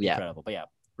 Yeah, incredible. But yeah,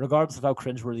 regardless of how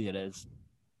cringeworthy it is,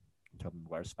 Tobey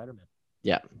Maguire's Spider-Man.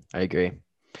 Yeah, I agree.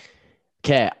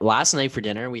 Okay, last night for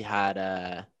dinner we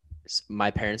had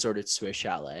my parents ordered Swiss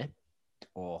chalet,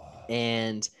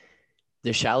 and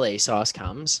the chalet sauce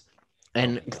comes,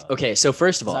 and okay, so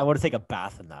first of all, I want to take a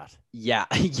bath in that. Yeah.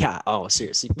 Oh,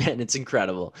 seriously, man, it's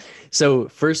incredible. So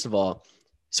first of all,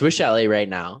 Swiss chalet right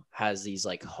now has these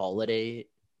like holiday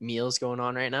meals going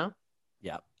on right now.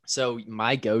 Yeah. So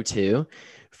my go-to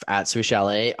at Swiss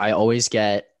chalet, I always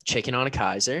get chicken on a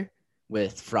Kaiser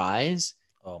with fries,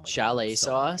 chalet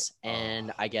sauce,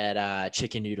 and I get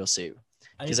chicken noodle soup.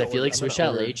 Because I feel like Swiss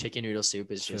chalet chicken noodle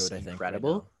soup is just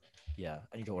incredible. Right, yeah,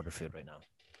 I need to order food right now.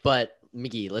 But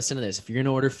Mickey, listen to this. If you're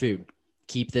gonna order food,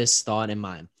 keep this thought in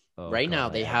mind. Now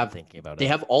they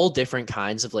have all different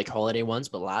kinds of like holiday ones.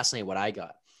 But last night, what I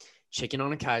got: chicken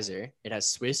on a Kaiser. It has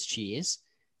Swiss cheese,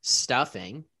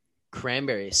 stuffing,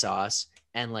 cranberry sauce,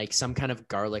 and like some kind of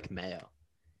garlic mayo.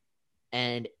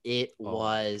 And it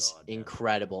was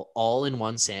incredible, all in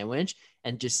one sandwich.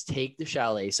 And just take the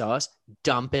chalet sauce,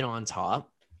 dump it on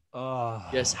top.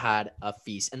 Just had a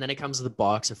feast. And then it comes with a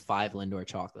box of 5 Lindor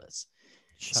chocolates.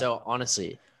 So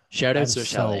honestly, shout out to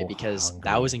Chalet because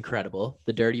that was incredible.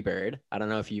 The Dirty Bird. I don't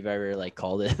know if you've ever like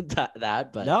called it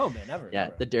that, but no, man, never. Yeah,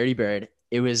 never. The Dirty Bird.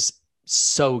 It was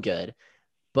so good.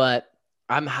 But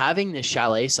I'm having this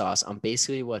chalet sauce on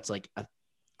basically what's like a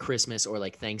Christmas or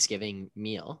like Thanksgiving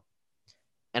meal.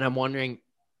 And I'm wondering,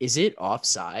 is it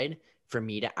offside for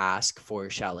me to ask for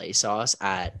chalet sauce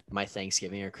at my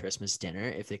Thanksgiving or Christmas dinner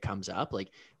if it comes up?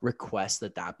 Like, request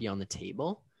that be on the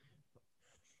table?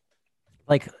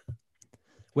 Like,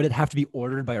 would it have to be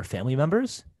ordered by our family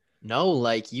members? No,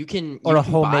 like you can a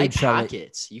homemade buy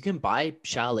packets. You can buy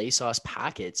chalet sauce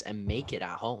packets and make it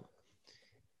at home.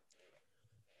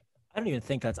 I don't even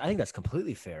think I think that's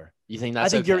completely fair. You think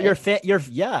that's? I think I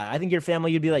think your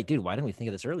family, you'd be like, dude, why didn't we think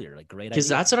of this earlier? Like, great idea. Because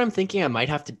that's what I'm thinking I might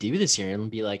have to do this year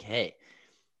and be like, hey,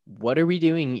 what are we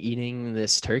doing eating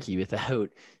this turkey without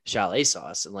chalet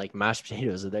sauce and like mashed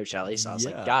potatoes without chalet sauce?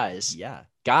 Like,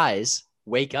 guys,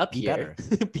 wake up here.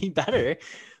 Be better.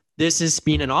 This has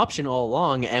been an option all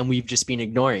along and we've just been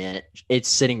ignoring it. It's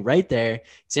sitting right there.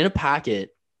 It's in a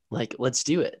packet. Like, let's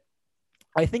do it.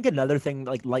 I think another thing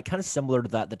like kind of similar to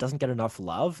that doesn't get enough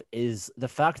love is the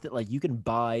fact that like you can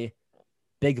buy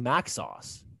Big Mac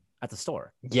sauce at the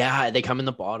store. Yeah, they come in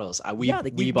the bottles. We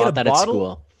bought that at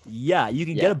school. Yeah, you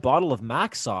can get a bottle of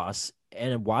Mac sauce,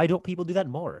 and why don't people do that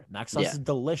more? Mac sauce is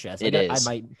delicious. It is.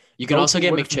 You can also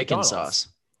get McChicken sauce.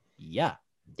 Yeah,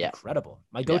 incredible.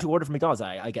 My go-to order from McDonald's,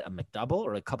 I get a McDouble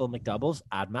or a couple of McDoubles,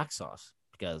 add Mac sauce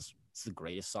because it's the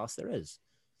greatest sauce there is.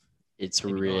 It's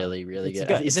really, really good.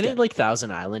 Isn't it like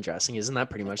Thousand Island dressing? Isn't that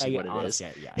pretty much what it is?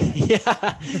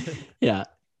 Yeah.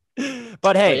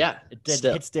 But hey,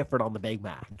 it's different on the Big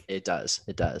Mac. It does.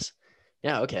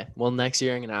 Yeah. Okay. Well, next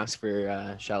year I'm gonna ask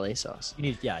for chalet sauce. You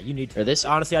need to. Or this.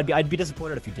 Honestly, I'd be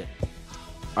disappointed if you didn't.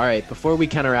 All right. Before we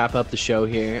kind of wrap up the show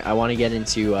here, I want to get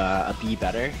into a Be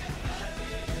Better.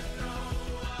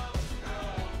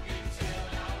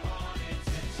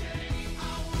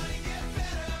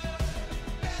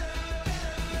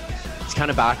 Kind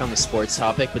of back on the sports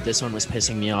topic, but this one was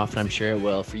pissing me off and I'm sure it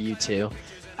will for you too.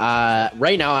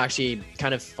 Right now, actually,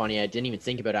 kind of funny, I didn't even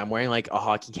think about it. I'm wearing like a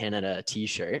Hockey Canada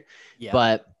t-shirt,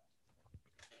 but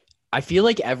I feel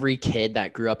like every kid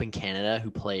that grew up in Canada who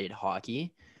played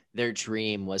hockey, their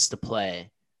dream was to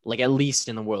play like at least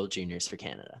in the World Juniors for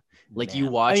Canada. Like you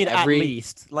watch at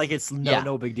least like it's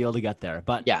no big deal to get there,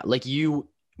 but like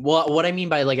well, what I mean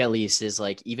by like at least is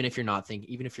like even if you're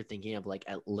thinking of like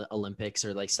Olympics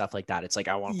or like stuff like that, it's like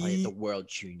I want to play at the World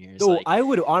Juniors. So I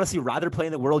would honestly rather play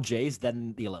in the World Jays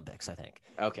than the Olympics. I think.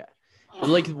 Okay, but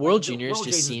like World Juniors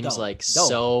just seems like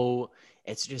so.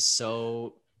 It's just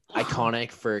so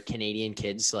iconic for Canadian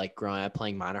kids like growing up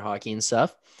playing minor hockey and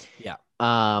stuff. Yeah.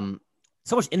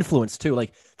 So much influence too.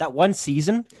 Like that one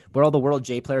season where all the World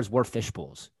J players wore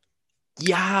fishbowls.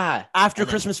 Yeah. After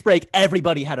Christmas break,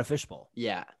 everybody had a fishbowl.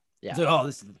 Yeah. So,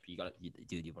 this is you want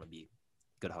to be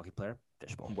a good hockey player?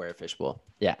 Fishbowl. Wear a fishbowl.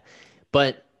 Yeah.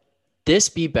 But this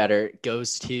Be Better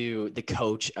goes to the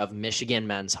coach of Michigan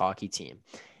men's hockey team.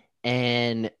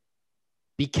 And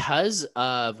because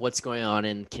of what's going on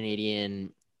in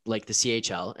Canadian, like the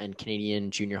CHL and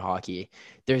Canadian junior hockey,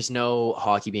 there's no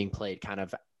hockey being played kind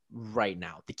of right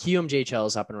now. The QMJHL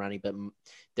is up and running, but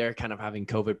they're kind of having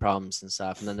COVID problems and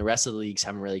stuff. And then the rest of the leagues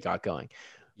haven't really got going.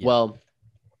 Yeah. Well,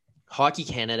 Hockey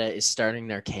Canada is starting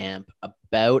their camp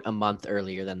about a month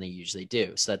earlier than they usually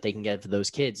do so that they can give those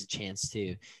kids a chance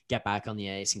to get back on the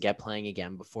ice and get playing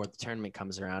again before the tournament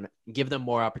comes around, give them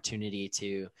more opportunity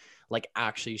to like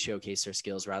actually showcase their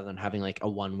skills rather than having like a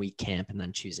 1 week camp and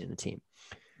then choosing the team.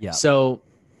 Yeah. So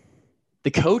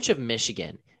the coach of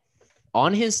Michigan,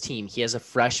 on his team, he has a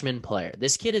freshman player.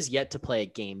 This kid has yet to play a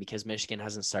game because Michigan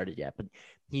hasn't started yet, but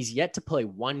he's yet to play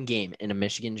one game in a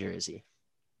Michigan jersey.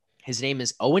 His name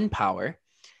is Owen Power,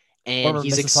 and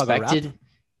he's expected.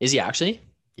 Is he actually?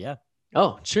 Yeah.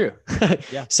 Oh, true.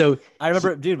 Yeah. So I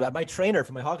remember, dude, my trainer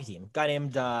for my hockey team, guy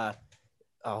named, oh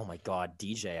my God,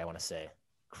 DJ, I want to say.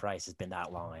 Christ, it's been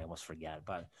that long. I almost forget.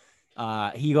 But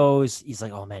he's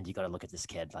like, oh man, you got to look at this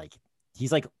kid. Like,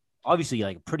 he's like, obviously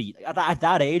like pretty at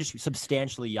that age,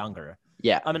 substantially younger.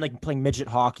 Yeah. I'm in like playing midget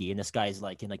hockey and this guy's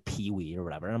like in like Pee-wee or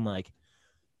whatever. And I'm like,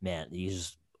 man,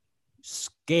 he's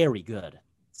scary good.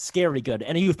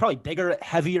 And he was probably bigger,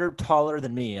 heavier, taller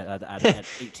than me at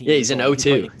 18. Yeah, he's an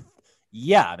 0-2.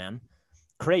 Yeah, man.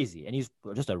 Crazy. And he's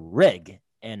just a rig.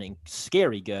 and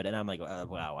scary good. And I'm like,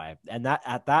 wow. And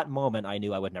at that moment, I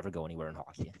knew I would never go anywhere in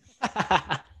hockey.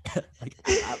 Like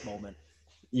at that moment,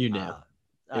 you knew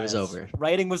it was over.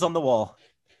 Writing was on the wall.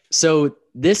 So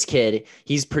this kid,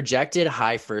 he's projected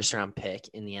high first-round pick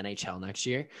in the NHL next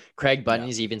year. Craig Button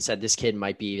has even said this kid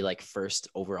might be like first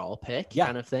overall pick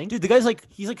kind of thing. Dude, the guy's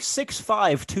he's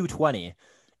 6'5", 220.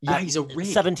 Yeah, he's a rig.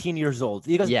 17 years old.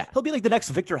 He'll be like the next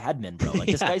Victor Hedman, bro. Like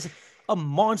this guy's a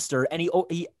monster, and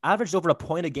he averaged over a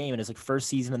point a game in his first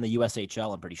season in the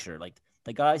USHL. I'm pretty sure. Like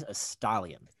the guy's a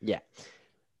stallion. Yeah.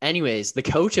 Anyways, the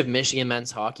coach of Michigan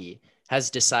men's hockey has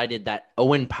decided that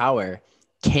Owen Power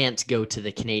can't go to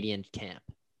the Canadian camp,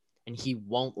 and he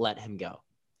won't let him go.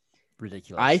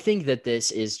 Ridiculous. I think that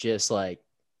this is just like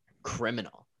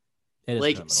criminal. It is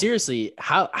criminal. Seriously,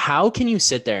 how can you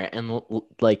sit there and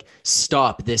like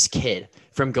stop this kid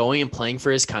from going and playing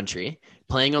for his country,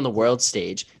 playing on the world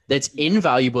stage? That's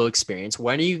invaluable experience.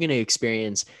 When are you going to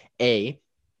experience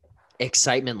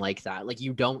excitement like that? Like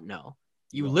you don't know.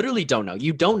 You literally don't know.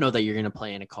 You don't know that you're going to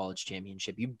play in a college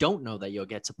championship. You don't know that you'll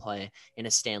get to play in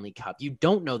a Stanley Cup. You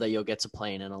don't know that you'll get to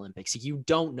play in an Olympics. You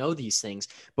don't know these things.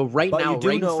 But now,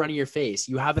 right in front of your face,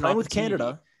 you have an opportunity. With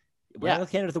Canada. With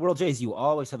Canada at the World Jays, you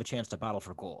always have a chance to battle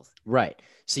for gold. Right.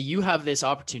 So you have this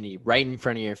opportunity right in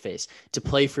front of your face to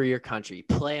play for your country,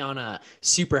 play on a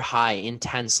super high,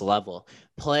 intense level,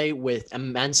 play with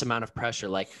immense amount of pressure.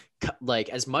 Like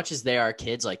as much as they are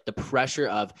kids, like the pressure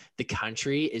of the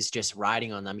country is just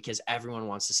riding on them because everyone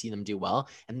wants to see them do well.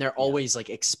 And they're always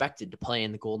like expected to play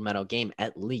in the gold medal game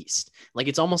at least. Like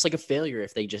it's almost like a failure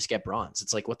if they just get bronze.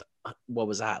 It's like, what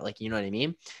was that? Like, you know what I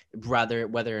mean?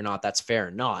 Whether or not that's fair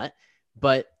or not,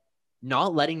 but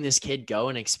not letting this kid go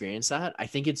and experience that. I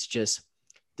think it's just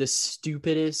the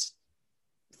stupidest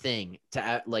thing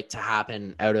to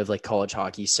happen out of like college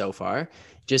hockey so far.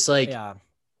 Just like,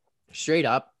 straight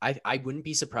up, I wouldn't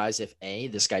be surprised if A,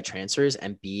 this guy transfers,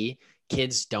 and B,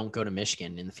 kids don't go to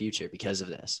Michigan in the future because of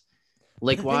this.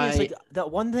 Like why? That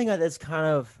one thing that's kind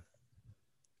of,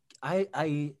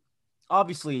 I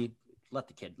obviously let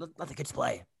the kids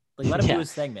play. Like let him do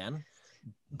his thing, man.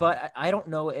 But I don't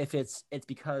know if it's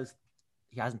because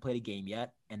he hasn't played a game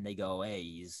yet, and they go, hey,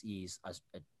 he's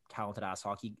a talented ass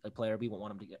hockey player. We won't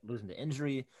want him to lose him to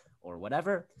injury or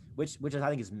whatever, which I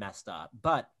think is messed up.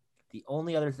 But the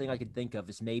only other thing I could think of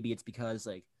is maybe it's because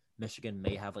like Michigan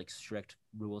may have like strict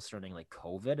rules surrounding like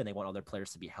COVID, and they want all their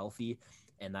players to be healthy,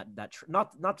 and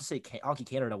not to say Hockey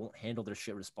Canada won't handle their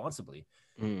shit responsibly,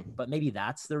 but maybe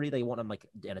that's the reason they want them like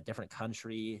in a different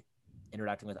country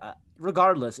interacting with.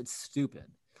 Regardless, it's stupid.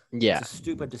 Yeah, it's a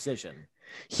stupid decision.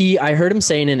 I heard him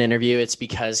say in an interview it's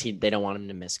because they don't want him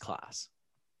to miss class,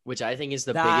 which I think is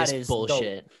the biggest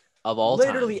bullshit of all time.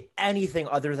 Literally anything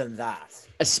other than that,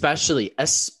 especially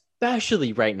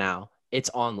right now, it's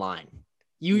online.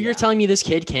 You're telling me this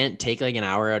kid can't take like an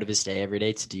hour out of his day every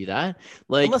day to do that?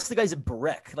 Like, unless the guy's a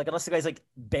brick, like unless the guy's like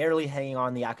barely hanging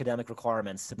on the academic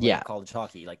requirements to play college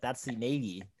hockey, like that's the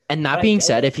maybe. And that being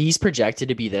said, if he's projected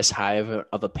to be this high of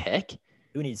a pick,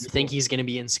 who needs? You think he's going to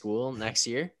be in school next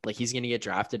year? Like he's going to get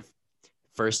drafted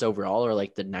first overall, or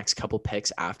like the next couple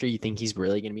picks after? You think he's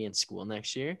really going to be in school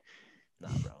next year? Nah,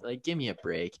 bro. Like, give me a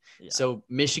break. Yeah. So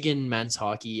Michigan men's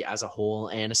hockey as a whole,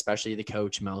 and especially the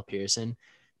coach, Mel Pearson,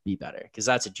 be better, because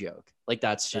that's a joke. Like,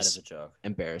 that's just a joke.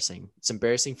 Embarrassing. It's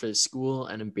embarrassing for the school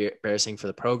and embarrassing for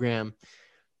the program.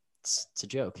 It's a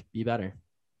joke. Be better.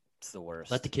 It's the worst.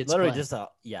 Let the kids literally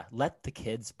play. Let the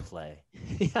kids play.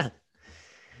 Yeah.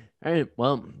 All right.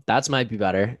 Well, that's might be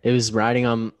better. It was riding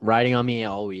on me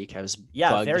all week. I was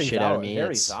bugged the shit out of me.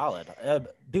 Very solid.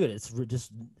 Dude, it's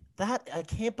just that I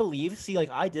can't believe. See,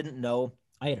 like I didn't know.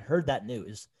 I had heard that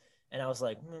news, and I was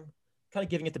like, kind of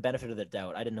giving it the benefit of the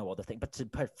doubt. I didn't know all the thing, but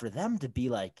for them to be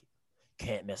like,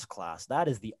 can't miss class. That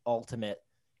is the ultimate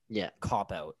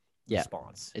cop out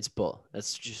response. It's bull.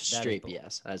 That's just straight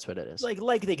BS. That's what it is.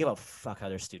 Like they give a fuck how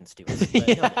their students do.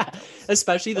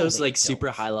 Especially those like super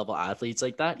high level athletes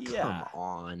like that. Come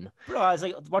on, bro. I was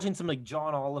like watching some like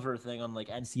John Oliver thing on like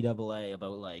NCAA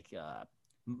about like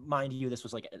mind you, this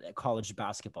was like a college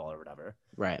basketball or whatever.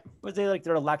 Right. But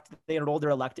they're elected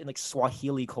in like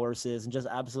Swahili courses and just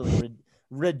absolutely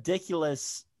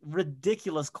ridiculous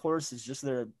courses. Just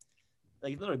they're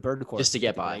like literally bird courses just to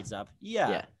get by. Up.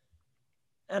 Yeah.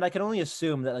 And I can only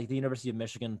assume that like the University of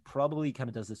Michigan probably kind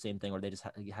of does the same thing, where they just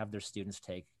have their students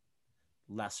take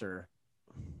lesser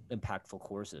impactful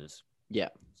courses. Yeah.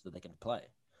 So they can play.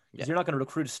 Because you're not going to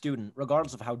recruit a student,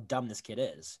 regardless of how dumb this kid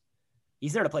is.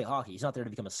 He's there to play hockey. He's not there to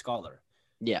become a scholar.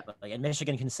 Yeah. But, like, and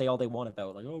Michigan can say all they want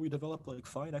about like, oh, we develop like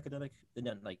fine academic. And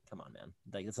then like, come on, man.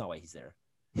 Like that's not why he's there.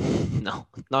 No,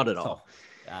 not at all.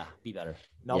 Be better.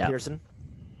 Mel Pearson.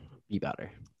 Be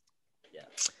better. Yeah.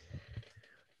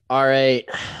 All right.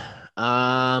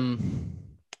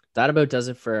 That about does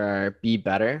it for our Be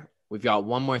Better. We've got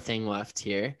one more thing left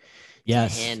here.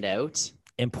 Yes. To hand out.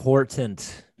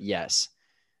 Important. Yes.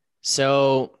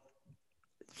 So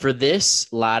for this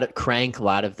crank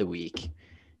lad of the week,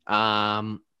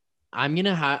 I'm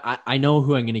gonna have. I know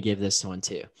who I'm gonna give this one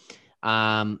to.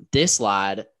 This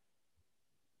lad.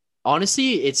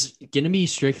 Honestly, it's gonna be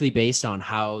strictly based on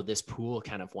how this pool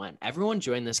kind of went. Everyone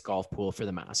joined this golf pool for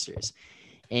the Masters,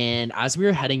 and as we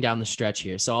were heading down the stretch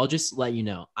here, so I'll just let you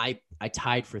know, I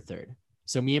tied for third.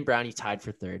 So me and Brownie tied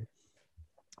for third.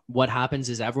 What happens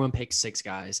is everyone picks 6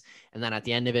 guys, and then at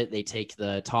the end of it, they take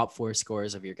the top 4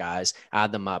 scores of your guys,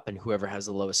 add them up, and whoever has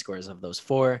the lowest scores of those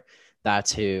 4,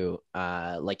 that's who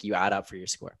you add up for your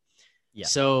score. Yeah.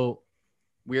 So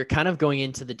we're kind of going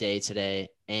into the day today,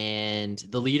 and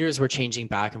the leaders were changing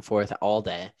back and forth all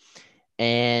day.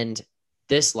 And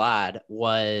this lad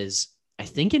was, I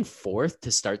think, in 4th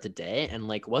to start the day,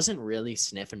 and wasn't really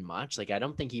sniffing much. I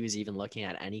don't think he was even looking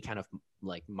at any kind of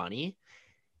money.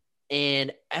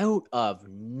 And out of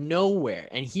nowhere,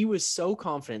 and he was so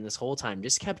confident this whole time,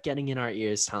 just kept getting in our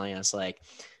ears, telling us I'm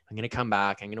going to come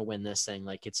back. I'm going to win this thing.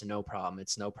 It's no problem.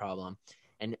 It's no problem.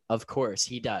 And of course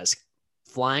he does,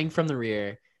 flying from the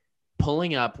rear,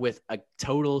 pulling up with a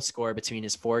total score between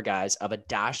his 4 guys of a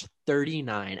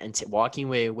 -39 and walking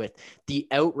away with the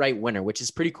outright winner, which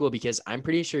is pretty cool because I'm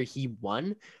pretty sure he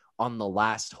won on the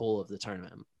last hole of the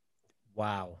tournament.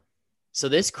 Wow. So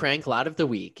this crank lad of the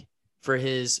week, for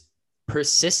his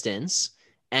persistence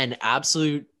and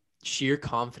absolute sheer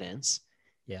confidence,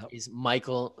 is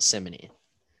Michael Simony.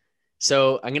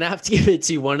 So I'm gonna have to give it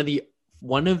to one of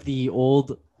the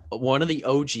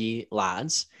OG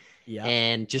lads,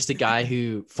 and just a guy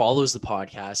who follows the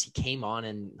podcast. He came on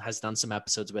and has done some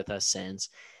episodes with us since,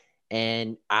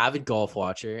 and avid golf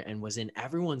watcher, and was in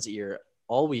everyone's ear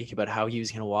all week about how he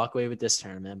was gonna walk away with this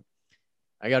tournament.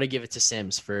 I got to give it to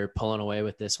Sims for pulling away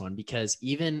with this one, because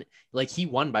even he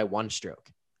won by 1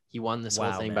 stroke. He won this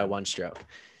whole thing by 1 stroke.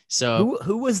 So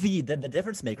who was the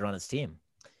difference maker on his team?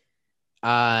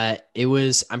 It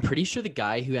was, I'm pretty sure the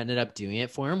guy who ended up doing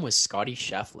it for him was Scotty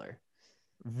Scheffler.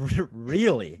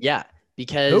 Really? Yeah,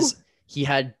 because he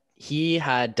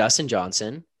had Dustin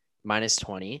Johnson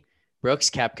 -20, Brooks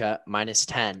Koepka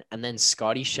 -10, and then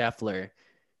Scotty Scheffler.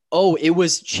 Oh, it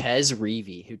was Ches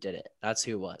Reavie who did it. That's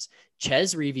who it was.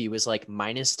 Ches Reavie was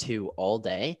 -2 all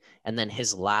day. And then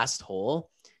his last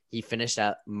hole, he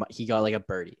got a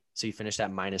birdie. So he finished at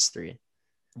 -3.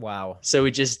 Wow. So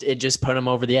it just put him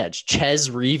over the edge. Ches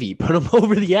Reavie put him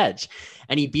over the edge.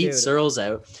 And he beat Searles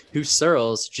out, who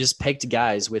Searles just picked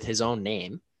guys with his own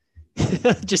name.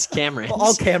 Just Camerons.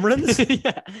 All Camerons?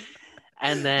 Yeah.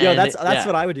 And then that's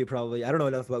what I would do probably. I don't know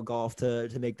enough about golf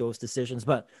to make those decisions,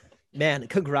 but man,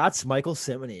 congrats, Michael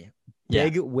Simony.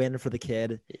 Big win for the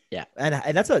kid. Yeah.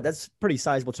 And that's pretty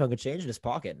sizable chunk of change in his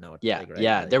pocket. No. Yeah. Right?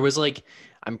 Yeah. There was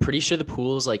I'm pretty sure the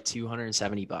pool is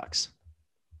 $270.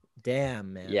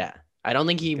 Damn, man. Yeah. I don't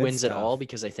think he Good wins stuff. it all,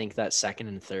 because I think that second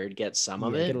and third get some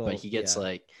of it, but he gets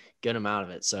good amount of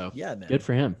it. So yeah, man. Good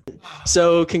for him.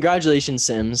 So congratulations,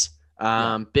 Sims.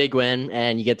 Big win,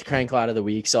 and you get the crank lad of the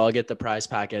week. So I'll get the prize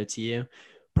pack out to you.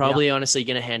 Probably honestly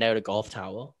going to hand out a golf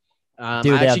towel.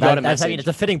 Dude, I actually got a message. It's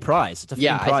a fitting prize. I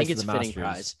think it's a fitting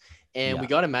prize. And we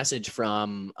got a message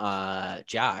from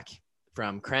Jack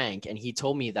from Crank, and he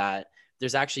told me that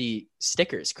there's actually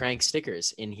Crank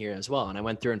stickers in here as well. And I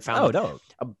went through and found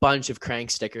a bunch of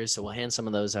Crank stickers. So we'll hand some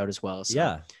of those out as well.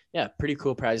 So, yeah, pretty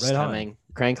cool prizes coming.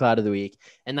 Crank lad of the week.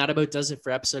 And that about does it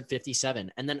for episode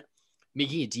 57. And then,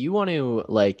 Miggy, do you want to,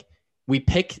 we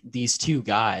pick these 2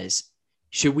 guys.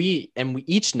 Should we, and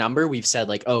each number we've said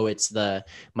it's the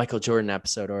Michael Jordan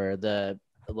episode, or the,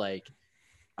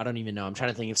 I don't even know. I'm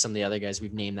trying to think of some of the other guys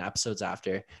we've named the episodes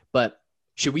after, but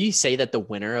should we say that the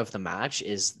winner of the match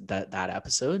is that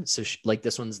episode? So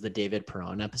this one's the David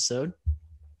Perron episode,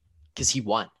 because he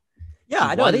won. Yeah,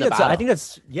 I know. I think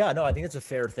that's a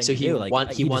fair thing. So to do.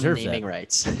 He won naming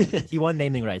rights. He won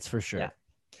naming rights for sure. Yeah.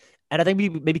 And I think we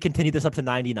maybe continue this up to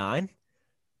 99.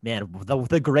 Man,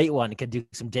 the great one could do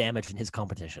some damage in his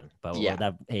competition. But you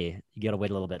gotta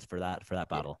wait a little bit for that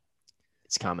battle.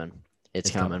 It's coming. It's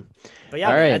coming. But yeah,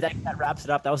 man, I think that wraps it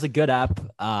up. That was a good app.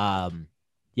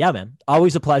 Yeah, man.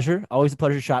 Always a pleasure. Always a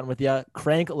pleasure chatting with you.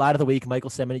 Crank lad of the week, Michael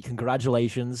Simony.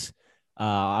 Congratulations.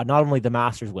 Not only the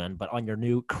Masters win, but on your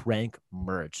new Crank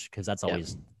merch, because that's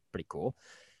always pretty cool.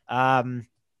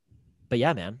 But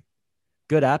yeah, man.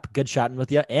 Good app. Good chatting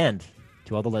with you. And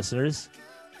to all the listeners,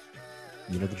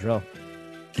 you know the drill.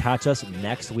 Catch us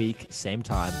next week, same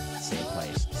time, same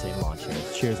place, same launch.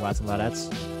 Cheers, lads and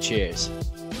ladettes. Cheers.